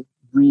trying to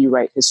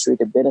rewrite history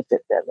to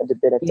benefit them and to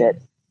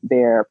benefit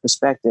their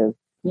perspective.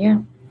 Yeah.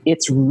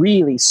 It's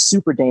really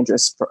super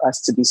dangerous for us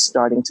to be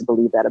starting to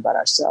believe that about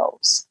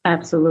ourselves.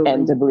 Absolutely.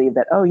 And to believe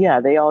that, oh yeah,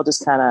 they all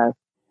just kind of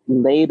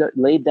laid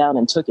down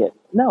and took it.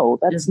 No,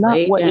 that's just not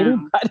what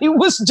anybody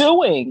was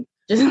doing.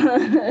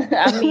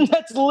 I mean,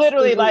 that's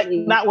literally like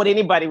not what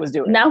anybody was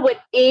doing. Not what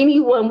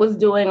anyone was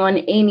doing on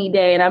any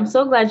day. And I'm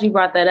so glad you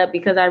brought that up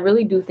because I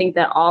really do think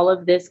that all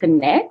of this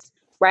connects,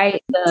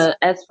 right?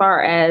 As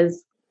far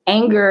as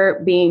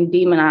anger being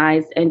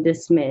demonized and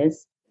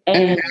dismissed,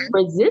 and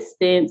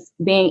resistance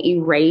being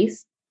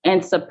erased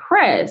and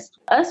suppressed.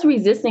 Us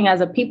resisting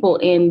as a people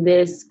in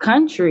this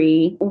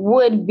country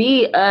would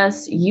be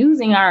us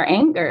using our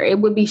anger. It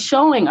would be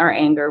showing our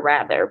anger,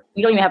 rather.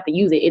 We don't even have to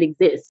use it. It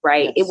exists,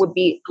 right? Yes. It would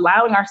be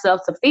allowing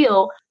ourselves to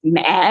feel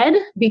mad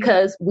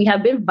because we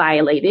have been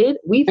violated.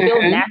 We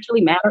feel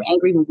naturally mad or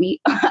angry when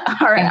we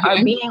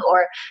are being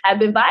or have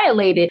been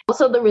violated.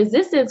 So the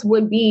resistance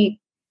would be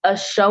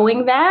us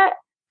showing that.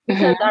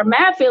 Because our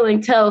mad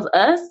feeling tells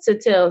us to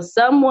tell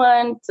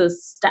someone to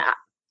stop,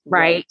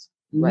 right?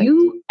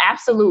 You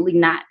absolutely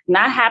not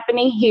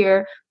happening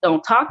here.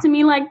 Don't talk to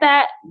me like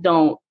that.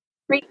 Don't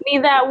treat me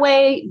that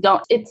way.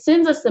 It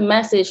sends us a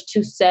message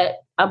to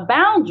set a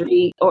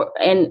boundary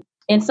and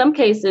in some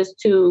cases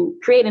to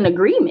create an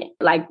agreement.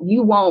 Like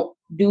you won't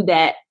do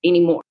that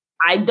anymore.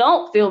 I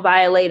don't feel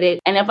violated.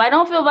 And if I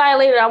don't feel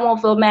violated, I won't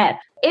feel mad.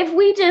 If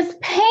we just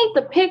paint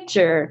the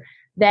picture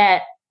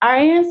that our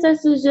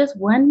ancestors just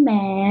weren't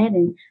mad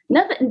and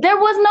nothing. There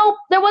was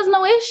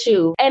no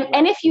issue.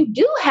 And if you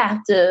do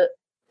have to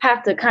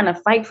kind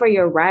of fight for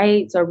your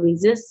rights or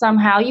resist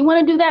somehow, you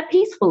want to do that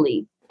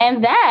peacefully.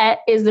 And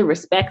that is the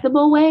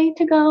respectable way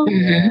to go.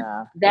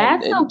 Yeah.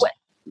 That's a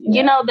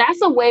way,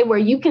 that's a way where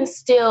you can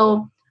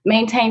still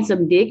maintain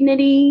some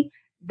dignity.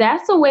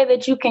 That's a way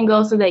that you can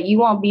go so that you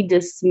won't be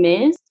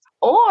dismissed.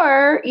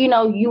 Or, you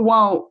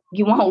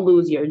won't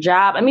lose your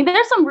job. I mean,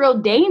 there's some real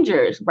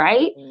dangers,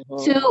 right?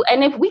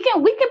 And if we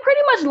can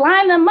pretty much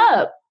line them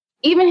up,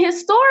 even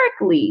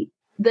historically,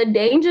 the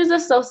dangers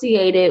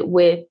associated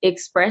with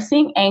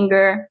expressing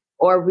anger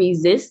or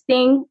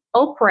resisting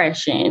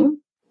oppression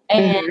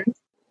and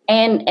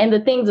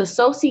the things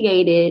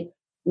associated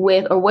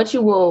with, or what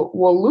you will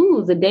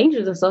lose, the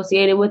dangers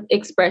associated with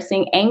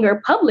expressing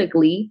anger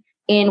publicly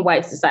in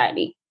white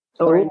society.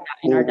 Or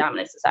in our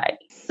dominant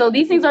society. So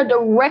these things are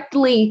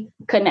directly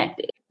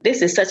connected.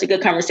 This is such a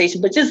good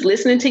conversation, but just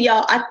listening to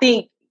y'all, I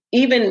think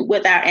even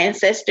with our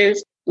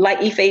ancestors, like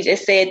Ife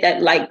just said,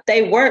 that like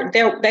they were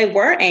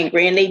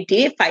angry and they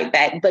did fight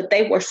back, but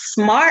they were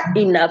smart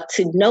enough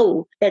to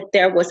know that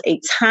there was a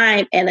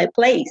time and a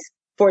place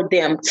for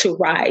them to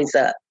rise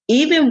up.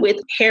 Even with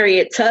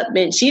Harriet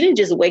Tubman, she didn't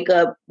just wake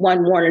up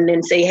one morning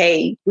and say,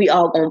 "Hey, we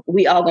all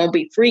gonna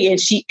be free," and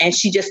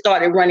she just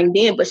started running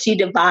then. But she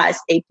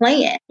devised a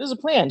plan. There's a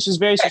plan. She's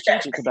very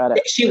strategic about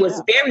it. She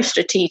was very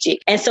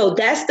strategic, and so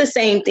that's the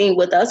same thing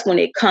with us when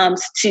it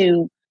comes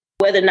to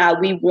whether or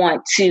not we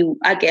want to,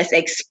 I guess,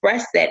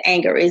 express that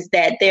anger. Is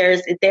that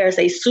there's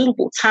a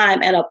suitable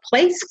time and a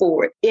place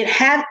for it. It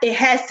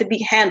has to be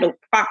handled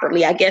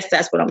properly. I guess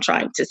that's what I'm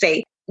trying to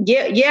say.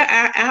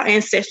 Yeah, our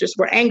ancestors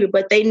were angry,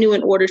 but they knew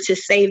in order to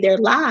save their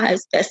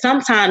lives that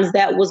sometimes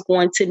that was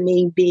going to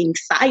mean being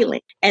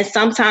silent. And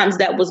sometimes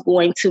that was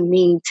going to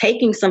mean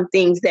taking some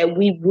things that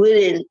we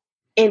wouldn't,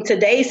 in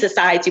today's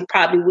society,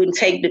 probably wouldn't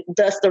take.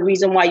 That's the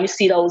reason why you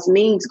see those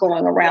memes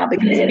going around,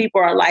 because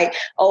people are like,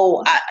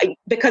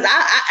 because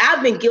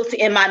I've been guilty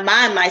in my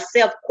mind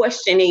myself,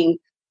 questioning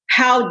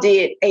how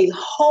did a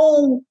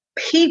whole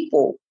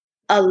people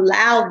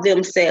allow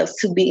themselves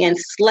to be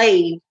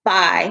enslaved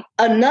by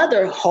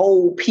another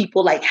whole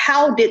people? Like,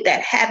 how did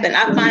that happen?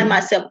 I find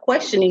myself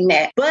questioning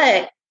that.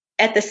 But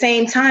at the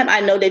same time,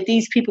 I know that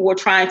these people were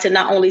trying to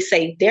not only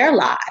save their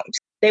lives,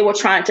 they were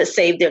trying to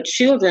save their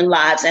children's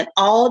lives and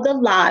all the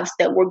lives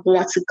that were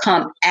going to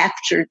come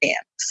after them.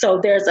 So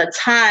there's a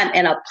time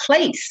and a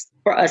place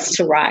for us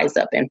to rise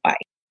up and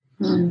fight.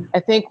 I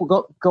think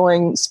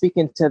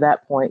speaking to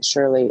that point,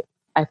 Shirley,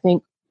 I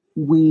think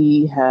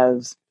we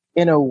have,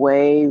 in a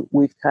way,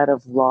 we've kind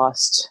of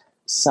lost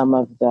some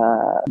of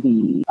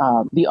the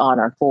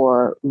honor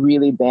for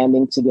really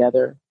banding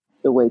together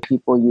the way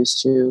people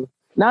used to.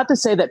 Not to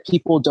say that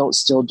people don't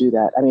still do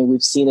that. I mean,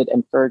 we've seen it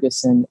in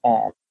Ferguson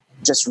and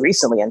just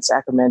recently in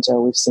Sacramento.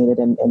 We've seen it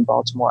in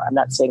Baltimore. I'm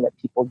not saying that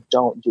people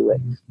don't do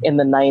it. In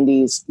the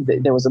 90s,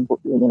 there was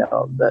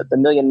the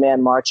Million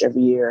Man March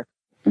every year.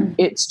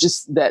 It's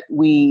just that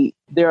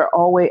there are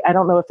always, I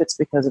don't know if it's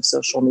because of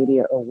social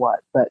media or what,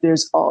 but there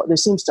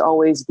seems to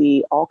always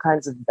be all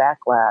kinds of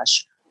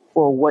backlash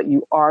for what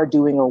you are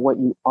doing or what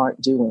you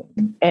aren't doing.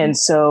 And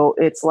so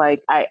it's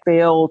like, I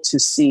fail to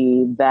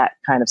see that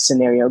kind of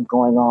scenario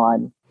going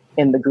on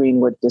in the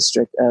Greenwood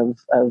district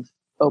of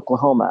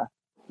Oklahoma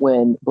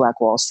when Black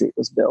Wall Street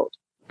was built.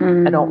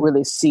 I don't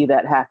really see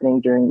that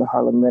happening during the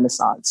Harlem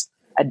Renaissance.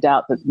 I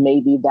doubt that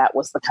maybe that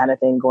was the kind of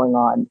thing going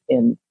on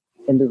in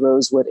the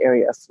Rosewood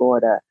area of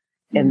Florida.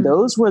 And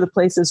those were the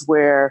places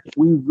where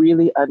we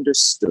really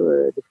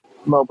understood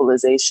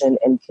mobilization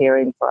and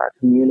caring for our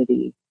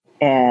community.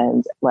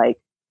 And like,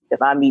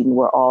 if I'm eating,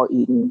 we're all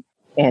eating.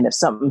 And if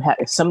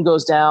something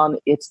goes down,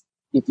 if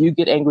you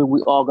get angry,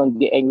 we all going to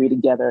get angry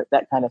together,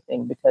 that kind of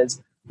thing,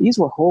 because these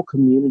were whole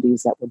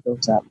communities that were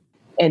built up.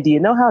 And do you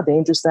know how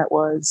dangerous that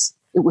was?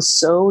 It was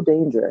so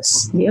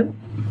dangerous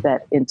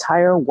that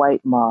entire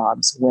white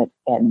mobs went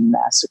and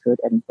massacred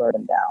and burned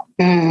them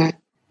down.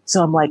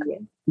 So I'm like,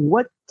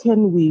 what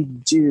can we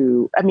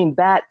do? I mean,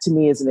 that to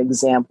me is an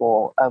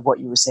example of what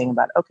you were saying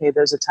about, okay,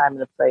 there's a time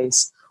and a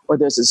place, or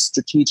there's a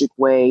strategic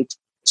way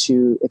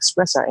to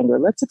express our anger.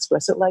 Let's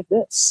express it like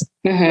this.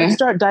 Let's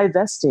start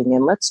divesting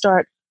and let's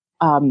start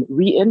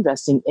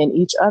reinvesting in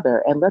each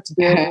other. And let's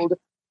build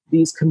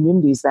these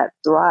communities that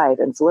thrive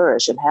and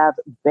flourish and have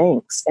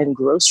banks and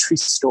grocery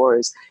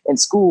stores and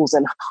schools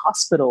and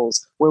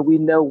hospitals where we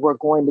know we're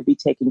going to be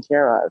taken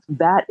care of.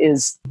 That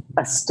is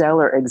a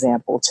stellar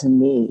example to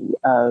me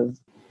of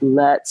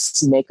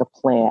let's make a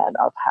plan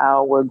of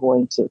how we're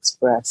going to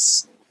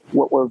express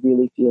what we're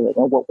really feeling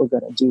and what we're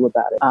going to do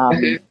about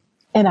it.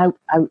 And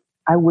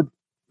I would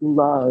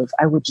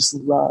just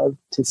love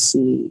to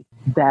see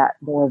that,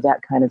 more of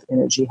that kind of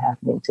energy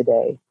happening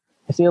today.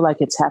 I feel like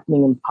it's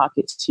happening in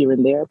pockets here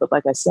and there, but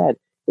like I said,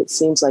 it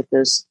seems like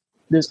there's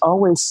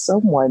always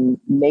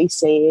someone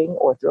naysaying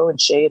or throwing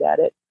shade at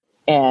it.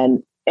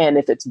 And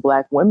if it's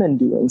Black women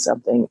doing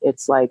something,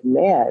 it's like,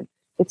 man,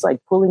 it's like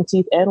pulling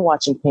teeth and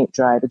watching paint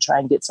dry to try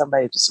and get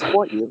somebody to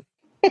support you.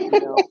 You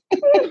know?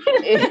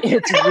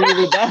 It's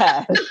really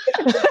bad.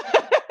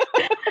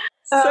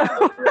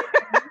 So,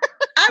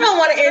 I don't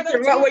want to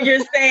interrupt what you're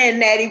saying,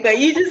 Natty, but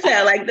you just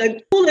had like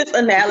the coolest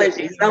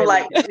analogies. I'm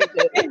like,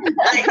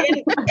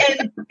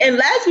 in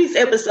last week's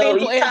episode,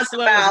 painful you talked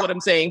about is what I'm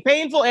saying.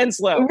 Painful and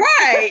slow.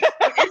 Right.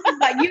 It's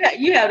just like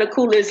you have the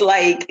coolest,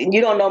 like, you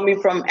don't know me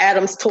from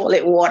Adam's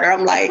toilet water.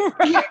 I'm like,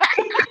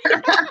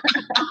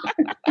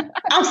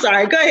 I'm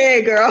sorry. Go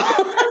ahead, girl.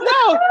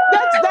 No,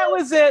 that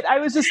was it. I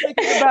was just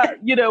thinking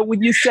about,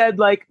 when you said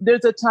like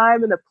there's a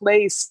time and a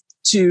place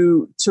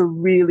to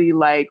really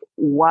like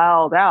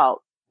wild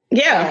out.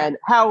 Yeah. And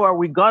how are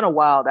we going to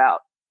wild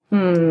out?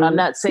 I'm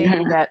not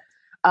saying that,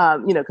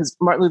 because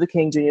Martin Luther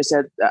King Jr.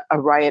 said a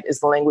riot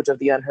is the language of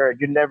the unheard.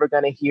 You're never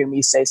going to hear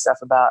me say stuff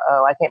about,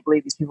 oh, I can't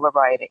believe these people are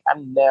rioting.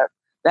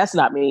 That's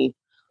not me,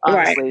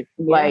 honestly. Right.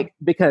 Like,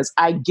 because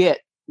I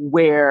get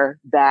where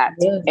that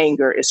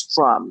anger is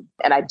from.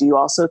 And I do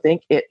also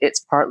think it's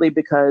partly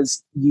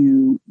because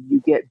you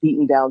get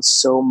beaten down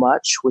so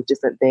much with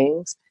different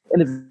things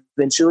and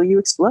eventually you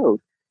explode.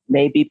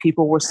 Maybe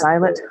people were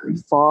silent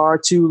far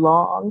too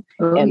long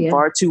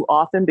far too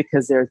often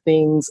because there are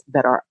things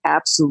that are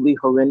absolutely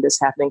horrendous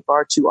happening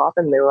far too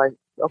often. They were like,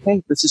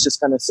 okay, this is just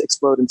going to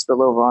explode and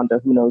spill over onto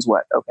who knows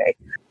what. Okay.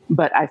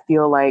 But I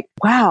feel like,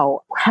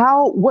 wow,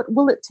 what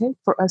will it take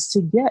for us to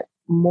get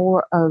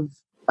more of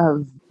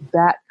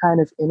that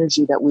kind of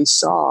energy that we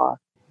saw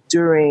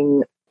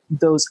during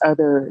those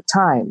other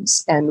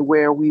times, and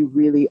where we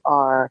really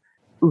are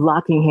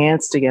locking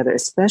hands together,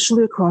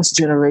 especially across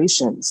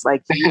generations.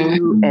 Like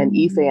you and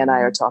Ife and I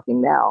are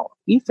talking now.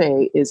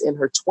 Ife is in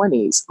her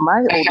 20s.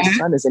 My oldest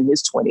son is in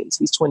his 20s.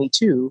 He's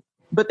 22,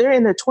 but they're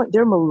in their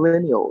they're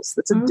millennials.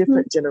 That's a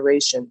different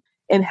generation.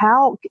 And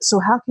how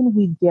can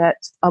we get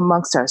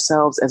amongst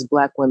ourselves as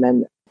Black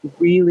women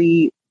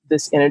really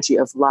this energy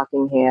of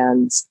locking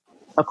hands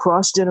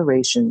across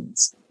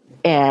generations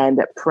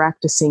and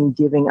practicing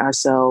giving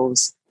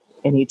ourselves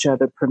and each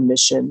other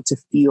permission to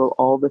feel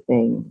all the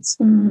things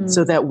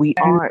so that we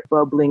aren't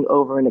bubbling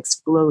over and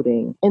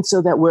exploding. And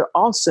so that we're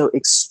also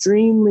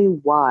extremely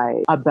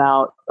wise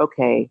about,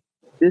 okay,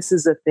 this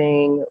is a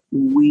thing.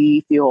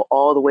 We feel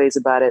all the ways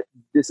about it.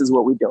 This is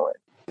what we're doing.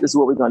 This is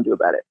what we're going to do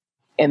about it.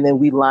 And then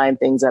we line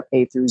things up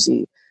A through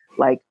Z,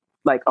 like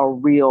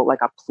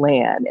a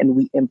plan, and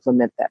we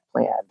implement that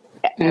plan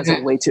as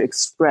a way to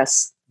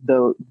express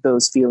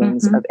those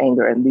feelings of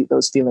anger and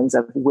those feelings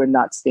of we're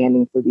not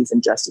standing for these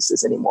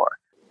injustices anymore.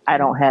 I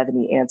don't have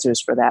any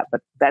answers for that,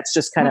 but that's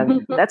just kind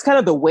of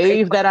the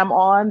wave that I'm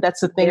on.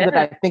 That's the thing that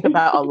I think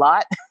about a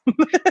lot.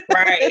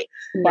 Right.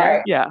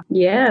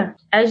 Yeah.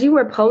 As you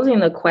were posing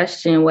the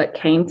question, what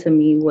came to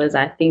me was,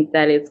 I think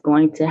that it's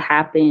going to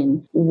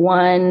happen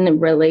one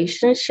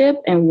relationship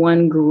and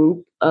one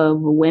group of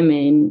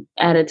women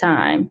at a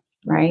time,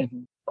 right?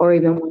 Or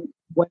even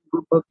one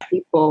group of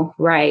people,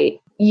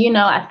 right?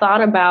 I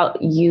thought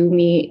about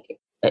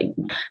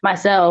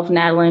myself,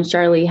 Natalie and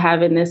Shirley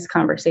having this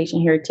conversation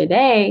here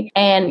today.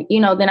 And,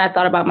 then I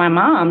thought about my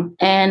mom,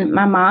 and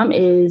my mom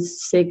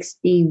is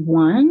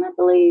 61, I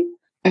believe.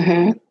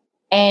 Mm-hmm.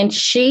 And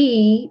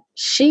she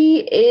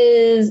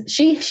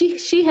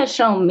has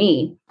shown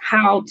me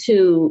how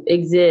to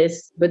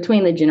exist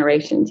between the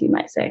generations, you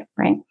might say,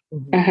 right?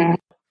 Mm-hmm.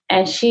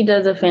 And she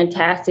does a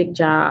fantastic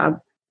job,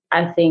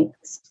 I think,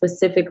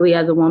 specifically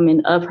as a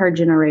woman of her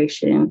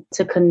generation,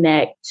 to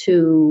connect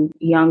to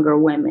younger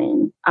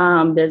women.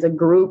 There's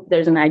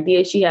an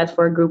idea she has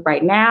for a group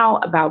right now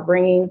about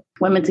bringing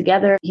women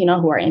together,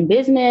 who are in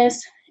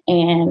business,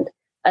 and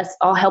us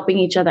all helping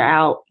each other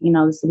out.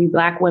 This would be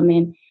Black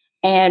women.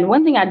 And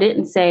one thing I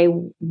didn't say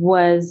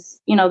was,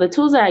 the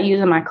tools that I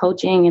use in my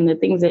coaching and the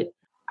things that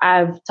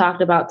I've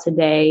talked about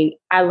today,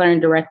 I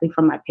learned directly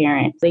from my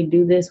parents. They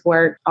do this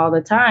work all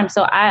the time.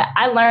 So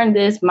I learned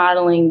this,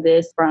 modeling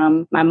this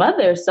from my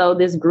mother. So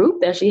this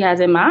group that she has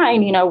in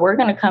mind, we're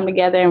going to come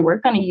together and we're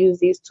going to use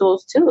these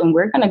tools too. And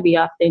we're going to be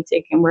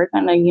authentic, and we're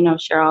going to,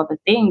 share all the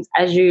things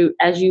as you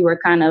were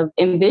kind of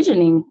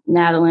envisioning,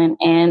 Natalie.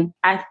 And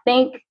I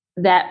think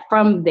that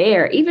from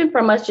there, even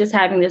from us just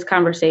having this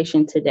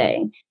conversation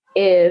today,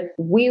 if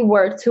we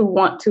were to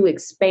want to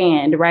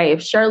expand, right?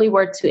 If Shirley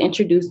were to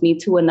introduce me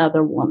to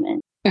another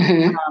woman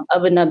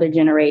of another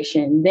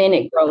generation, then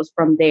it grows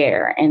from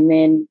there. And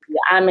then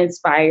I'm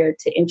inspired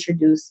to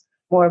introduce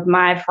more of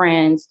my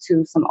friends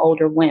to some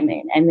older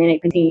women. And then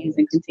it continues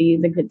and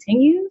continues and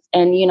continues.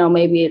 And,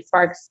 maybe it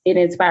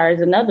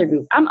inspires another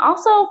group. I'm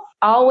also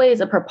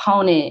always a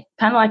proponent,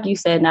 kind of like you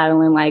said,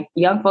 Natalie, like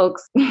young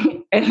folks,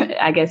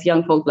 I guess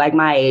young folks like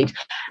my age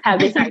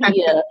have this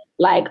idea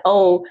like,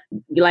 oh,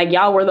 like we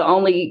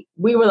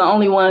were the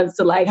only ones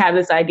to like have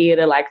this idea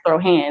to like throw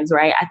hands,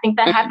 right? I think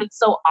that happens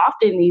so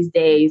often these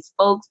days.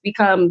 Folks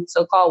become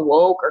so-called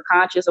woke or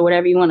conscious or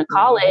whatever you want to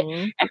call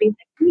it, and be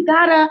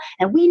like,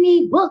 we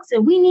need books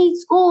and we need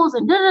schools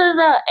and da da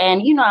da.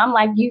 And I'm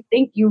like,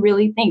 you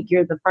really think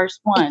you're the first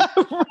one?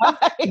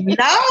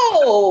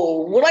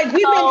 No, like we've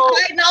been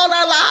fighting all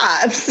our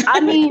lives.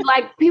 I mean,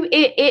 like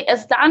it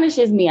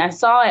astonishes me. I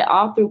saw it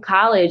all through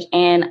college,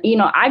 and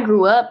I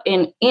grew up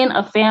in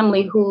a family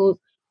who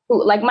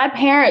like my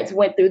parents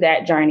went through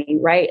that journey,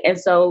 right? And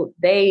so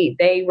they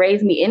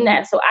raised me in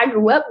that. So I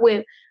grew up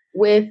with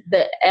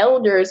the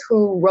elders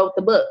who wrote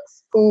the books.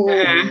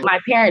 My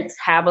parents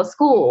have a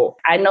school.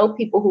 I know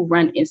people who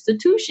run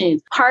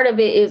institutions. Part of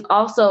it is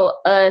also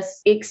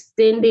us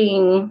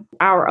extending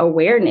our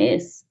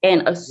awareness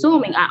and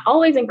assuming. I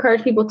always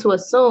encourage people to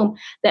assume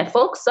that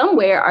folks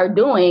somewhere are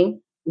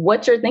doing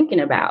what you're thinking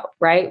about,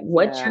 right?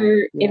 What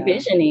you're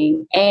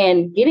envisioning,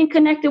 and getting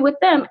connected with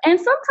them. And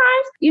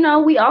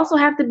sometimes, we also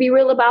have to be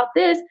real about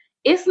this.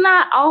 It's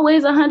not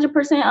always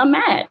 100% a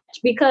match,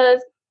 because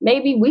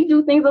maybe we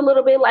do things a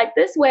little bit like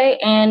this way,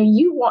 and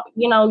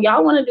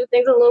y'all want to do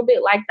things a little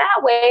bit like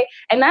that way.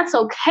 And that's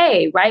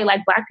okay, right?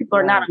 Like Black people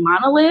are not a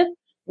monolith.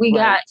 We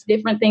got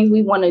different things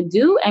we want to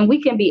do, and we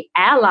can be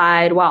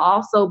allied while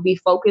also being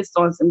focused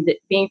on some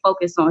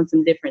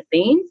different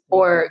things,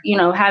 or,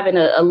 having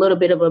a little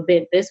bit of a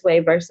bit this way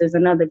versus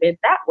another bit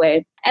that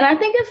way. And I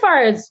think as far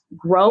as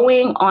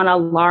growing on a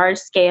large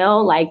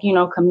scale, like,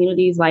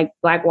 communities like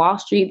Black Wall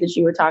Street that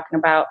you were talking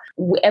about,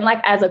 and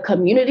like as a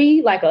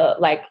community, like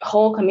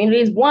whole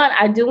communities, one,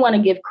 I do want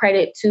to give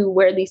credit to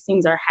where these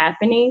things are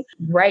happening.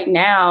 Right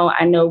now,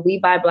 I know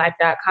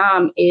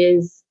WeBuyBlack.com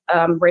is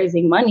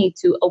raising money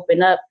to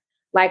open up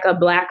like a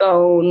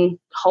Black-owned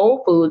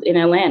Whole Foods in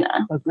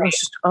Atlanta.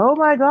 Oh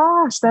my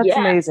gosh, that's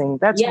amazing.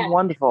 That's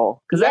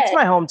wonderful, because that's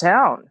my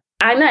hometown.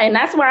 I know, and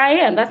that's where I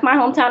am. That's my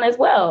hometown as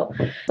well.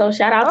 So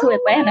shout out to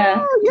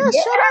Atlanta. Shout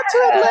out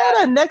to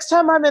Atlanta. Next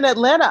time I'm in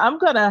Atlanta, I'm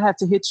going to have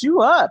to hit you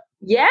up.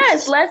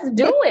 Yes, let's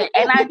do it.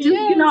 And I do,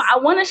 I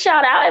want to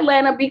shout out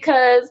Atlanta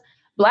because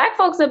Black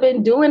folks have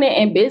been doing it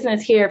in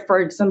business here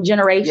for some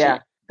generations. Yeah.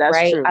 That's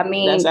right? true. I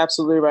mean, that's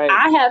absolutely right.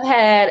 I have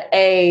had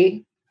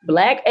a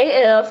Black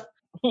AF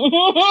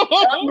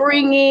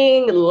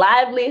upbringing,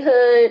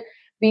 livelihood,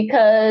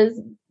 because,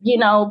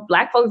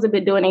 Black folks have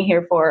been doing it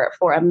here for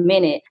a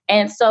minute.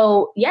 And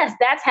so, yes,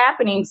 that's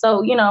happening.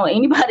 So,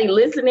 anybody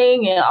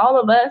listening and all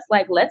of us,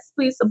 like, let's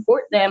please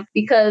support them,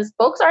 because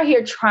folks are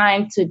here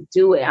trying to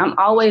do it. I'm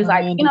always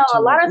like,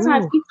 a lot of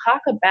times we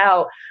talk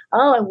about,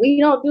 and we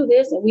don't do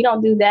this and we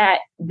don't do that.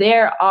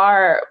 There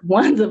are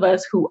ones of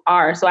us who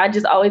are. So I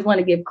just always want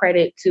to give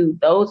credit to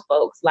those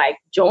folks, like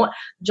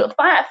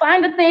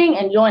find a thing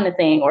and join a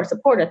thing, or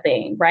support a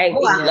thing, right?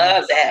 Oh, I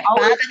love that.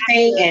 Find a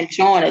thing and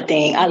join a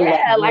thing. I love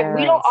that. Like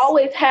we don't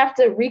always have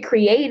to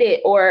recreate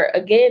it, or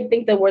again,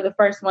 think that we're the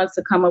first ones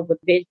to come up with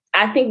it.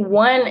 I think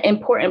one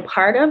important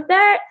part of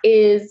that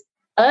is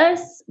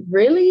us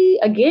really,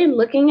 again,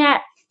 looking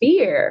at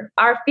fear.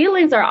 Our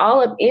feelings are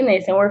all up in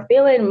this, and we're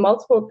feeling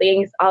multiple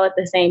things all at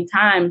the same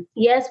time.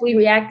 Yes, we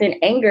react in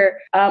anger,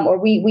 or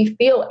we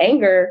feel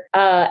anger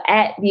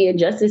at the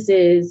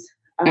injustices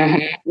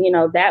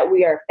that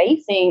we are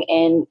facing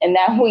and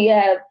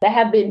that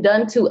have been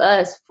done to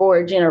us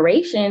for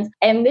generations.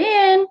 And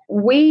then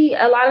we,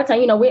 a lot of time,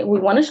 we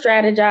want to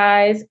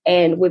strategize,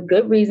 and with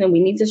good reason, we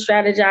need to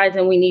strategize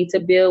and we need to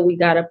build, we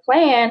got a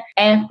plan.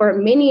 And for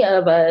many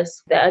of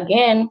us,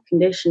 again,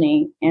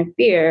 conditioning and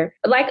fear,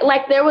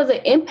 like there was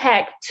an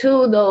impact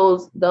to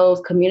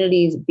those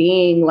communities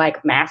being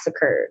like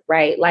massacred,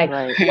 right? Like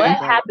what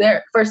happened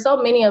there for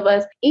so many of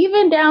us,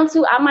 even down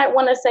to, I might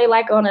want to say,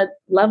 like on a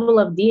level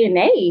of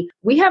DNA,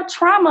 we have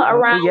trauma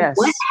around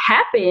what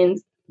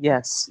happens.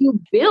 Yes. You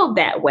build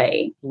that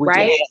way,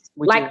 right?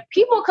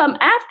 People come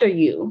after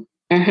you,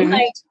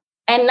 and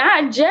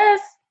not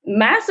just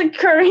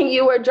massacring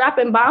you or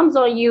dropping bombs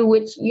on you,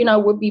 which,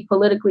 would be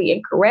politically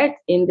incorrect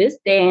in this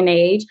day and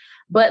age,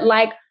 but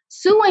like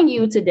suing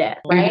you to death,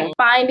 right?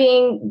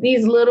 Finding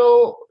these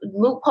little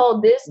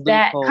loopholes,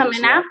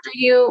 coming after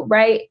you,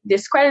 right?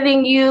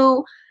 Discrediting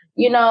you,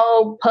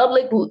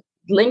 public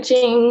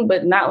lynching,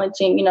 but not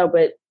lynching,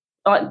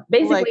 but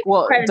basically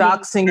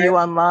doxing you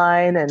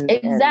online and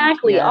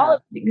exactly.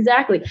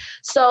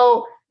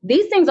 So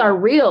these things are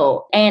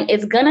real, and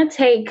it's gonna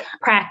take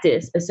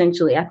practice,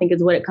 essentially, I think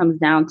is what it comes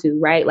down to,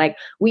 right? Like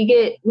we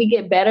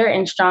get better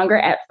and stronger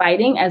at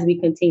fighting as we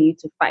continue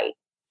to fight.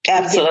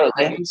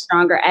 Absolutely. And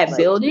stronger at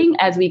building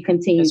as we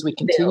continue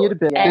to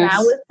build. And I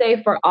would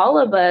say for all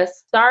of us,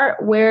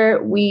 start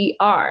where we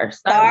are.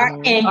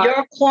 Start in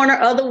your corner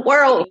of the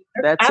world.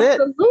 That's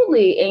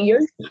Absolutely. In your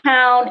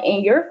town,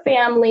 in your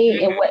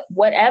family, in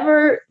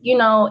whatever,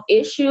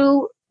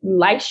 issue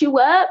lights you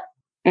up,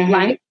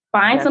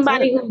 find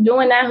somebody who's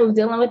doing that, who's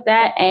dealing with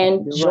that,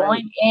 and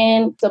join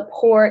in,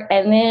 support,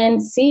 and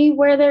then see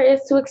where there is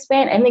to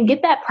expand, and then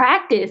get that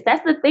practice.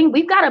 That's the thing.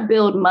 We've got to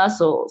build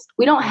muscles.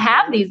 We don't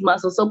have these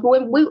muscles. So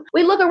when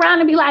we look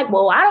around and be like,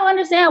 well, I don't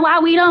understand why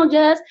we don't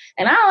just,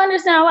 and I don't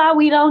understand why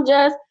we don't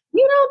just,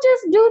 you don't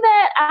just do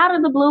that out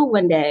of the blue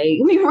one day.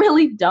 We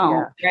really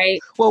don't, right?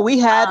 Well, we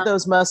had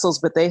those muscles,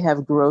 but they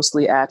have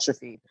grossly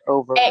atrophied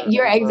over. And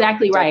you're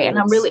exactly right. And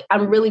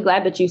I'm really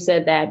glad that you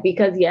said that,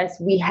 because yes,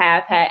 we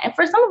have had, and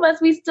for some of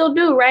us, we still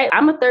do, right?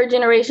 I'm a third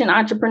generation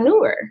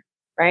entrepreneur,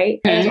 right?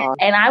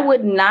 And I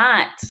would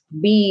not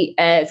be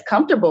as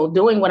comfortable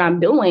doing what I'm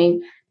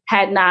doing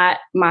had not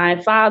my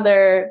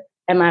father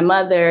and my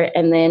mother,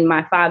 and then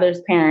my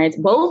father's parents,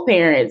 both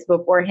parents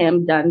before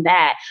him, done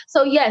that.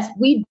 So yes,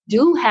 we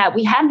have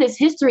this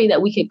history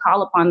that we can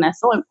call upon. That's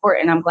so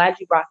important. I'm glad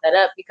you brought that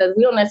up, because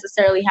we don't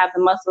necessarily have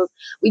the muscles.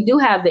 We do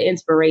have the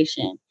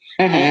inspiration.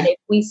 And if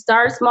we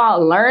start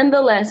small, learn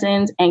the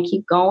lessons, and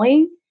keep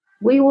going,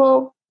 we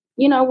will,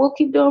 we'll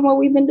keep doing what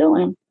we've been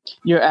doing.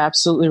 You're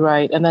absolutely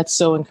right. And that's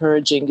so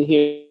encouraging to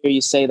hear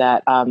you say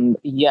that.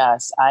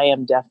 Yes, I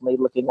am definitely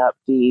looking up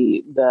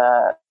the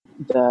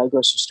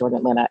grocery store in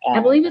Atlanta. And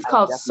I believe it's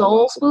called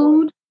Soul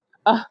Food.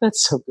 Oh,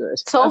 that's so good.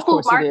 Soul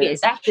Food Market.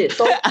 That's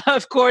it.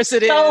 Of course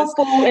it is. Soul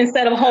Food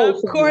instead of Whole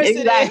Food. Of course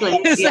exactly.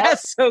 it is. Yep.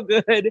 That's so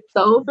good.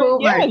 Soul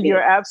Food Market.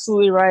 You're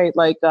absolutely right.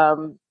 Like,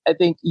 I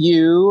think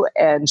you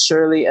and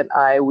Shirley and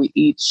I, we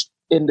each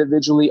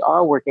individually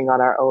are working on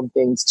our own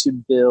things to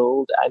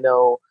build. I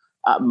know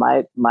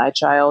my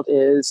child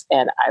is,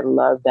 and I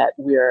love that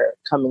we're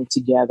coming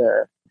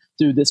together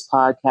through this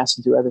podcast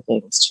and through other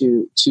things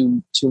to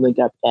link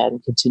up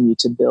and continue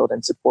to build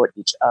and support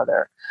each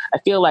other. I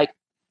feel like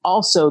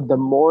also the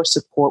more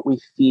support we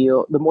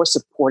feel, the more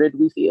supported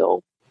we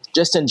feel,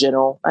 just in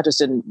general, not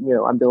just in,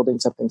 I'm building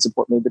something,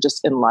 support me, but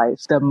just in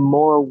life, the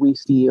more we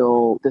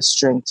feel the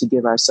strength to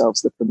give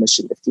ourselves the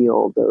permission to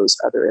feel those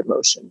other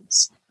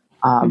emotions.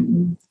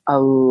 A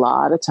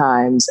lot of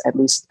times, at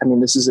least,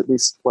 this is at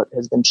least what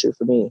has been true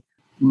for me.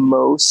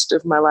 Most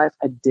of my life,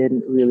 I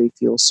didn't really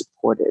feel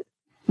supported.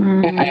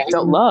 I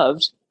felt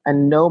loved. I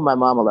know my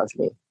mama loved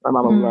me. My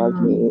mama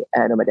loved me.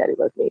 And I know my daddy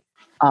loved me.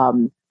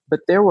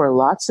 But there were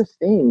lots of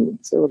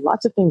things. There were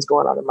lots of things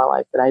going on in my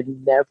life that I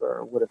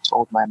never would have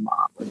told my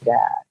mom or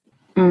dad.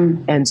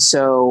 And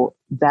so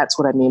that's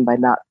what I mean by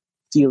not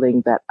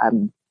feeling that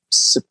I'm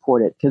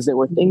supported, because there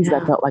were things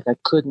that I felt like I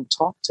couldn't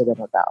talk to them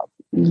about.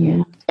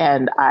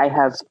 And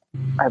I've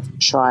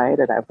tried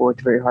and I've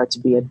worked very hard to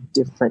be a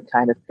different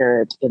kind of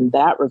parent in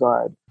that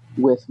regard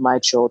with my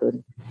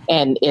children.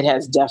 And it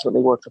has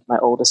definitely worked with my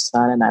oldest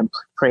son. And I'm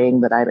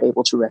praying that I'm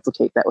able to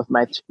replicate that with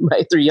my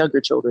three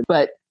younger children.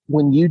 But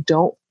when you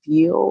don't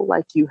feel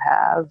like you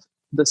have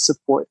the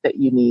support that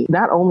you need,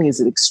 not only is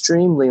it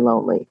extremely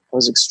lonely, I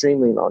was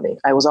extremely lonely.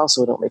 I was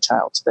also an only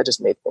child, so that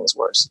just made things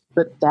worse.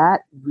 But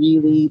that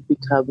really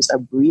becomes a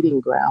breeding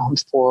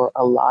ground for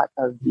a lot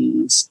of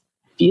these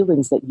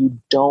feelings that you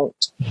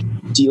don't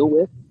deal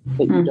with,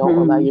 that you don't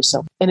allow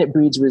yourself. And it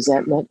breeds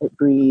resentment. It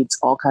breeds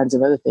all kinds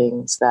of other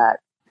things that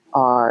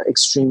are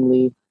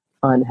extremely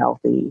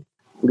unhealthy,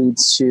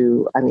 leads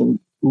to,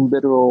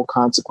 literal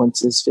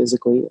consequences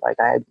physically. Like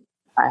I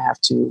have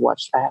to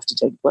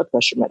take blood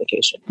pressure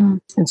medication.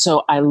 And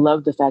so I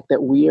love the fact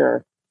that we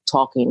are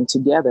talking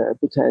together,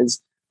 because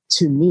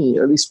to me,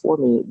 or at least for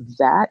me,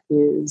 that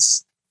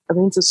is,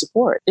 it's a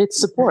support. It's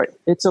support.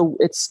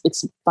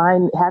 It's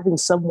fine having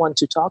someone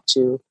to talk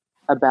to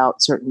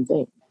about certain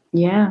things.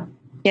 Yeah.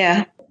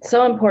 Yeah.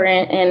 So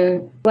important.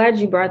 And glad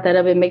you brought that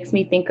up. It makes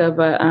me think of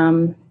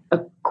a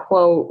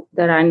quote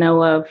that I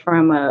know of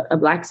from a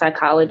Black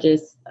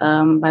psychologist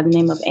by the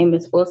name of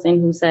Amos Wilson,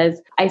 who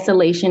says,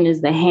 isolation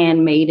is the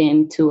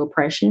handmaiden to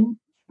oppression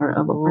or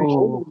of oppression.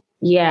 Oh.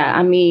 Yeah.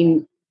 I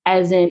mean,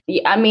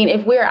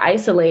 if we're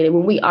isolated,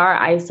 when we are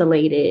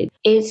isolated,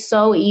 it's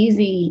so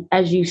easy,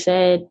 as you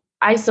said,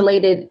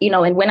 isolated,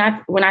 and when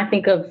I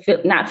think of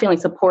not feeling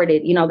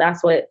supported,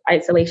 that's what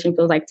isolation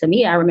feels like to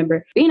me. I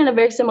remember being in a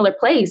very similar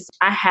place.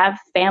 I have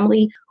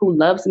family who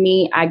loves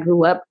me. I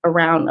grew up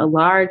around a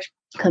large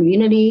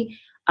community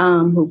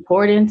who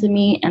poured into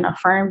me and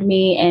affirmed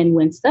me. And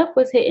when stuff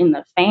was hitting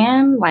the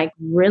fan, like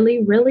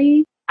really,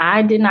 really,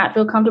 I did not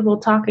feel comfortable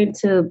talking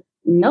to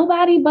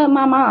nobody but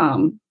my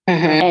mom.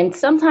 And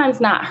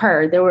sometimes not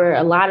her.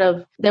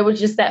 There was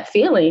just that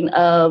feeling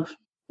of,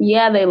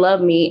 yeah, they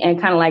love me,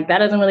 and kind of like, that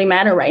doesn't really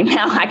matter right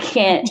now. I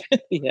can't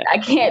I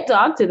can't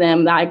talk to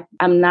them. I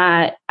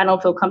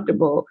don't feel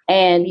comfortable.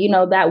 And,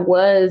 that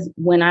was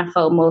when I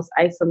felt most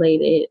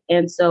isolated.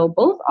 And so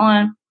both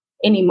on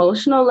an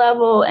emotional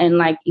level and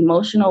like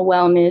emotional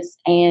wellness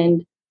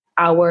and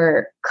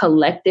our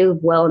collective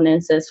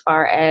wellness as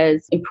far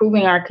as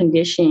improving our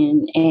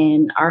condition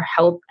and our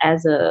health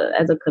as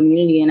a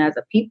community and as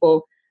a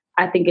people,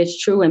 I think it's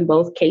true in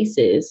both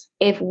cases.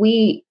 If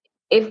we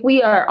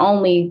are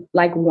only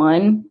like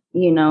one,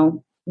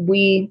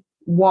 we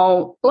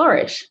won't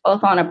flourish,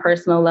 both on a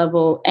personal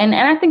level. And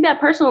I think that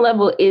personal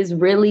level is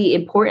really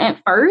important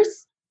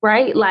first,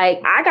 right?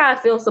 Like, I gotta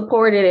feel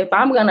supported if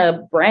I'm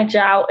gonna branch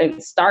out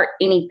and start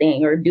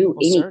anything or do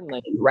anything,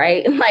 certainly.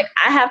 Right? Like,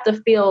 I have to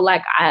feel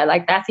like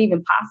that's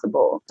even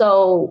possible.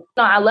 So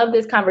I love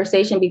this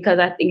conversation because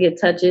I think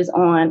it touches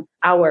on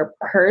our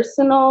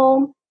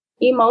personal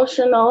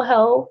emotional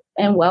health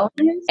and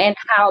wellness and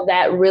how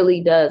that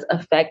really does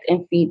affect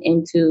and feed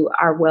into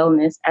our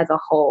wellness as a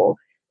whole.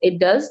 It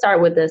does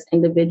start with us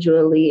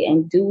individually.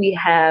 And do we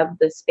have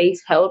the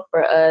space held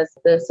for us,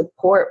 the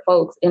support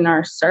folks in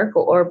our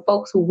circle or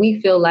folks who we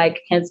feel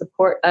like can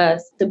support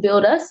us to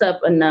build us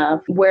up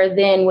enough where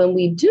then when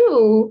we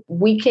do,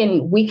 we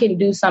can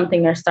do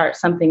something or start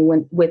something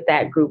with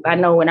that group. I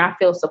know when I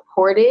feel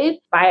supported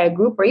by a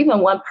group or even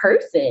one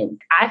person,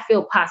 I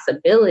feel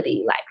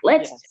possibility. Like,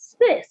 let's do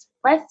this.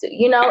 Let's do,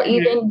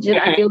 even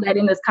just, I feel that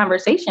in this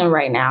conversation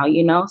right now,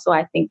 so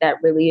I think that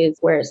really is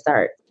where it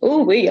starts.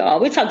 Oh, we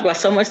talked about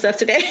so much stuff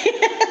today. We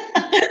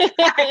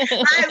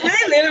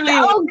literally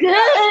so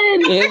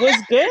good. It was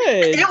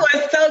good. It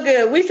was so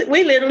good.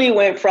 We literally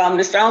went from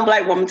the strong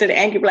Black woman to the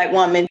angry Black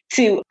woman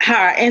to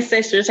how our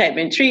ancestors had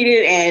been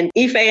treated, and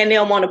Ife and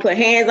them want to put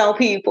hands on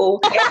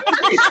people.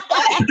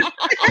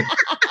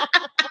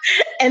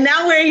 And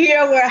now we're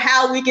here where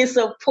how we can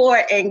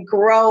support and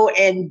grow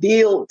and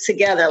build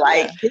together.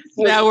 Like,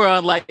 now we're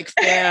on like,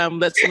 fam,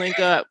 let's link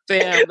up.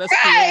 Fam, let's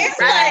create.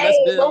 Fam, let's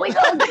build. What we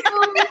gonna do?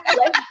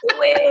 Let's do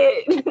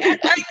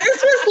it. Like,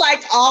 this was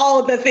like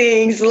all the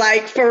things,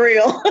 like, for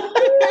real.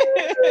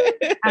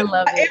 I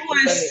love it.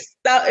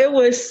 It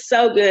was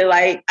so good.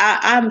 Like,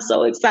 I'm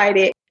so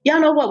excited. Y'all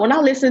know what? When I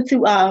listen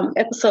to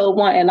episode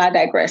 1, and I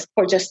digress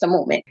for just a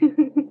moment,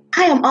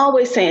 I am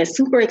always saying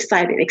super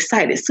excited,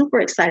 super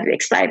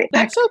excited.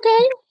 That's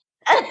okay.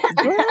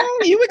 Girl,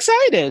 you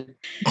excited.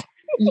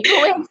 You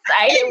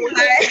excited.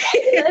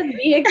 Let's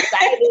be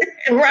excited.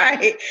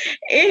 Right.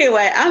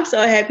 Anyway, I'm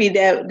so happy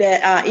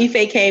that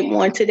Ife came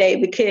on today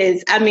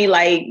because, I mean,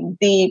 like,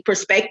 the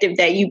perspective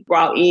that you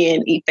brought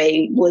in,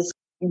 Ife, was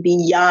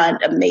beyond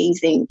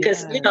amazing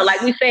because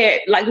like we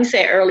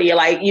said earlier,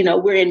 like,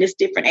 we're in this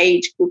different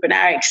age group and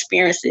our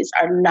experiences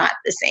are not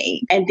the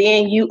same. And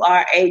then you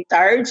are a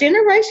third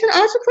generation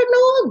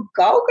entrepreneur.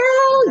 Go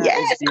girl.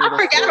 Yes, I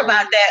forgot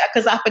about that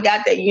because I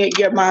forgot that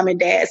your mom and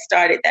dad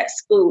started that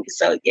school.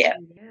 So yeah.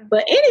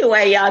 But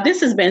anyway, y'all,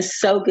 this has been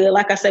so good.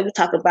 Like I said, we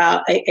talk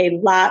about a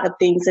lot of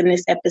things in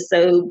this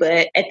episode,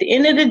 but at the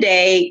end of the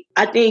day,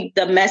 I think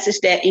the message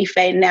that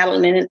Ife,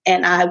 Natalie,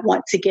 and I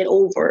want to get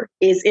over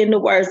is, in the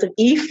words of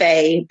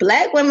Ife,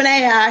 Black women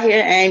ain't out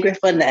here angry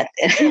for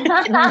nothing.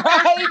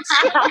 Right?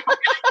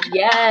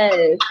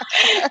 Yes.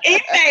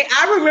 Ife,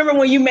 I remember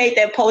when you made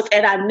that post,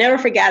 and I never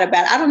forgot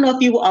about it. I don't know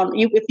if you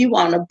were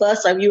on a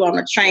bus or if you were on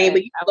a train,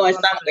 but you were going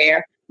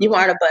somewhere. You were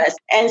on a bus,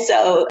 and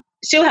so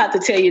she'll have to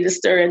tell you the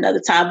story another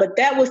time. But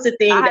that was the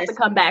thing. I have to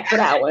come back for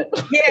that one.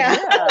 Yeah.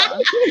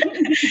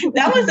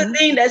 That was the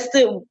thing that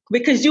stood,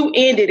 because you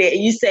ended it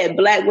and you said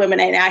Black women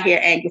ain't out here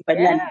angry for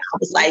nothing. I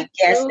was like,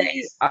 yes,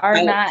 they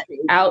are not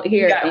out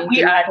here.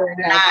 We are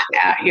not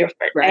out here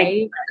for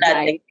nothing.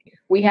 Like,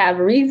 we have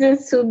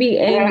reasons to be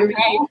angry.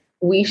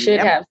 We should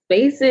have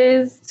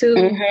spaces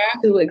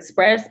to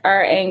express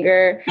our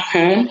anger.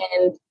 And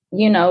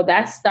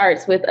that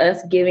starts with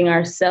us giving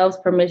ourselves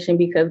permission,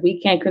 because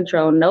we can't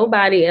control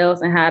nobody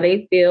else and how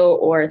they feel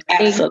or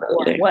think or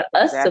want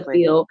us to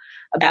feel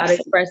about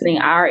expressing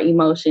our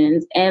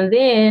emotions. And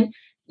then,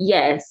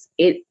 yes,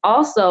 it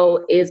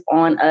also is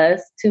on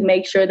us to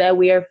make sure that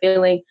we are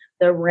feeling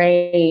the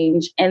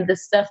range and the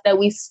stuff that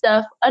we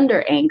stuff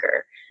under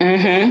anger.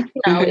 Mm-hmm.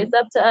 It's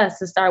up to us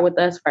to start with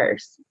us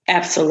first.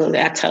 Absolutely.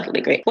 I totally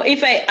agree. Well,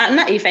 Ife,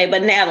 not Ife,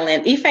 but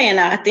Natalie. Ife and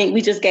I think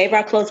we just gave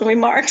our closing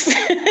remarks.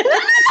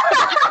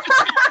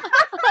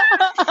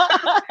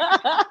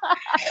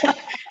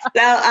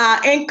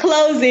 So in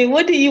closing,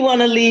 what do you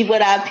want to leave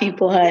with our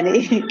people,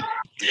 honey?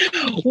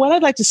 What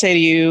I'd like to say to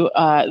you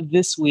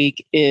this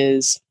week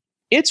is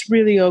it's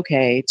really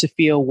okay to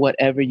feel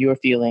whatever you're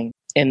feeling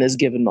in this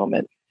given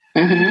moment.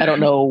 Mm-hmm. I don't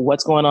know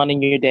what's going on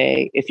in your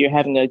day. If you're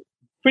having a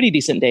pretty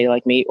decent day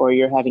like me, or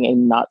you're having a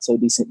not so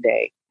decent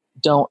day,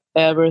 don't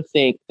ever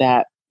think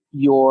that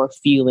your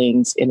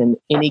feelings in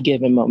any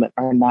given moment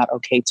are not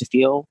okay to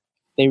feel.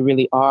 They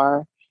really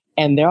are.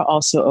 And they're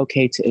also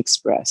okay to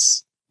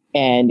express.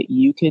 And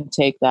you can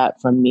take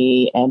that from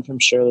me and from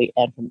Shirley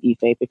and from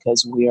Ife,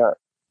 because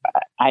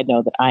I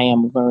know that I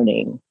am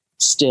learning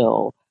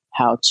still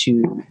how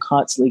to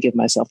constantly give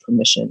myself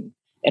permission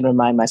and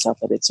remind myself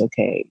that it's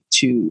okay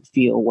to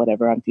feel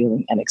whatever I'm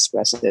feeling and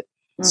express it.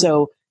 Mm-hmm.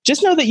 So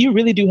just know that you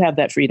really do have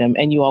that freedom,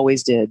 and you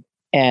always did.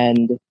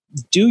 And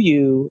do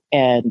you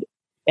and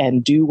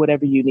do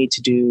whatever you need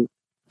to do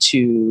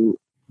to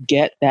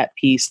get that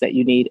peace that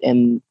you need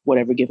in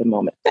whatever given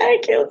moment.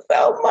 Thank you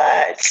so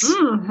much.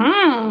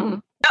 Mm-hmm.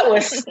 That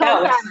was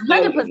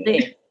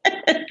 100%.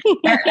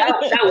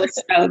 that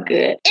was so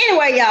good.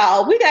 Anyway,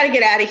 y'all, we got to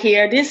get out of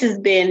here. This has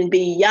been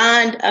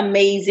beyond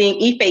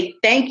amazing. Ife,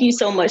 thank you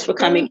so much for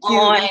coming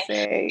on.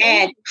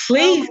 And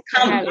please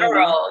come,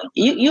 girl.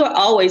 You are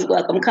always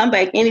welcome. Come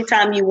back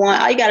anytime you want.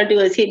 All you got to do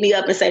is hit me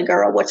up and say,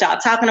 girl, what y'all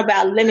talking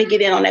about? Let me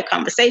get in on that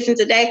conversation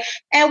today.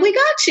 And we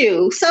got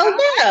you. So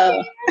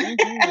yeah,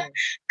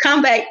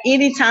 come back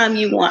anytime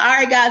you want. All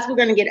right, guys, we're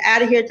going to get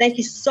out of here. Thank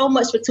you so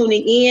much for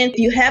tuning in. If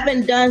you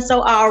haven't done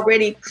so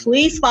already,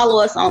 please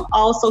follow us on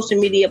all social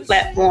media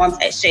platforms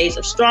at Shades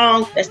of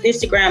Strong. That's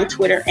Instagram,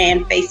 Twitter,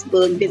 and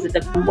Facebook. Visit the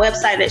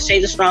website at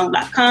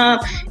shadesofstrong.com.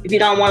 If you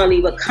don't want to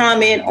leave a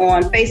comment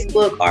on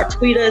Facebook or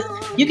tweet us,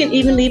 you can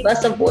even leave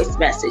us a voice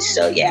message.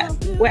 So yeah,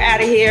 we're out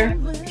of here.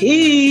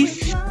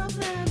 Peace.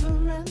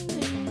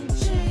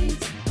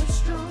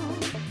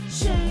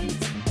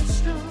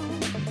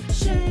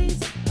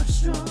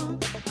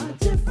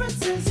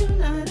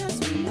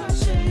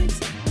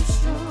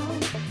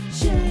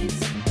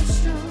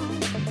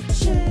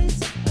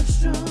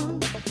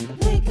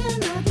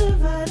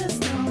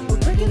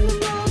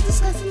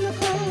 Discussing the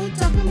code,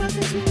 talking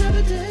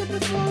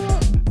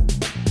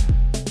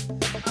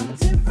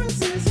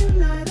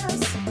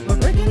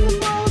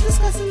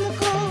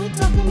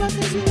about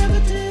things we never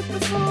did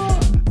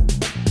before.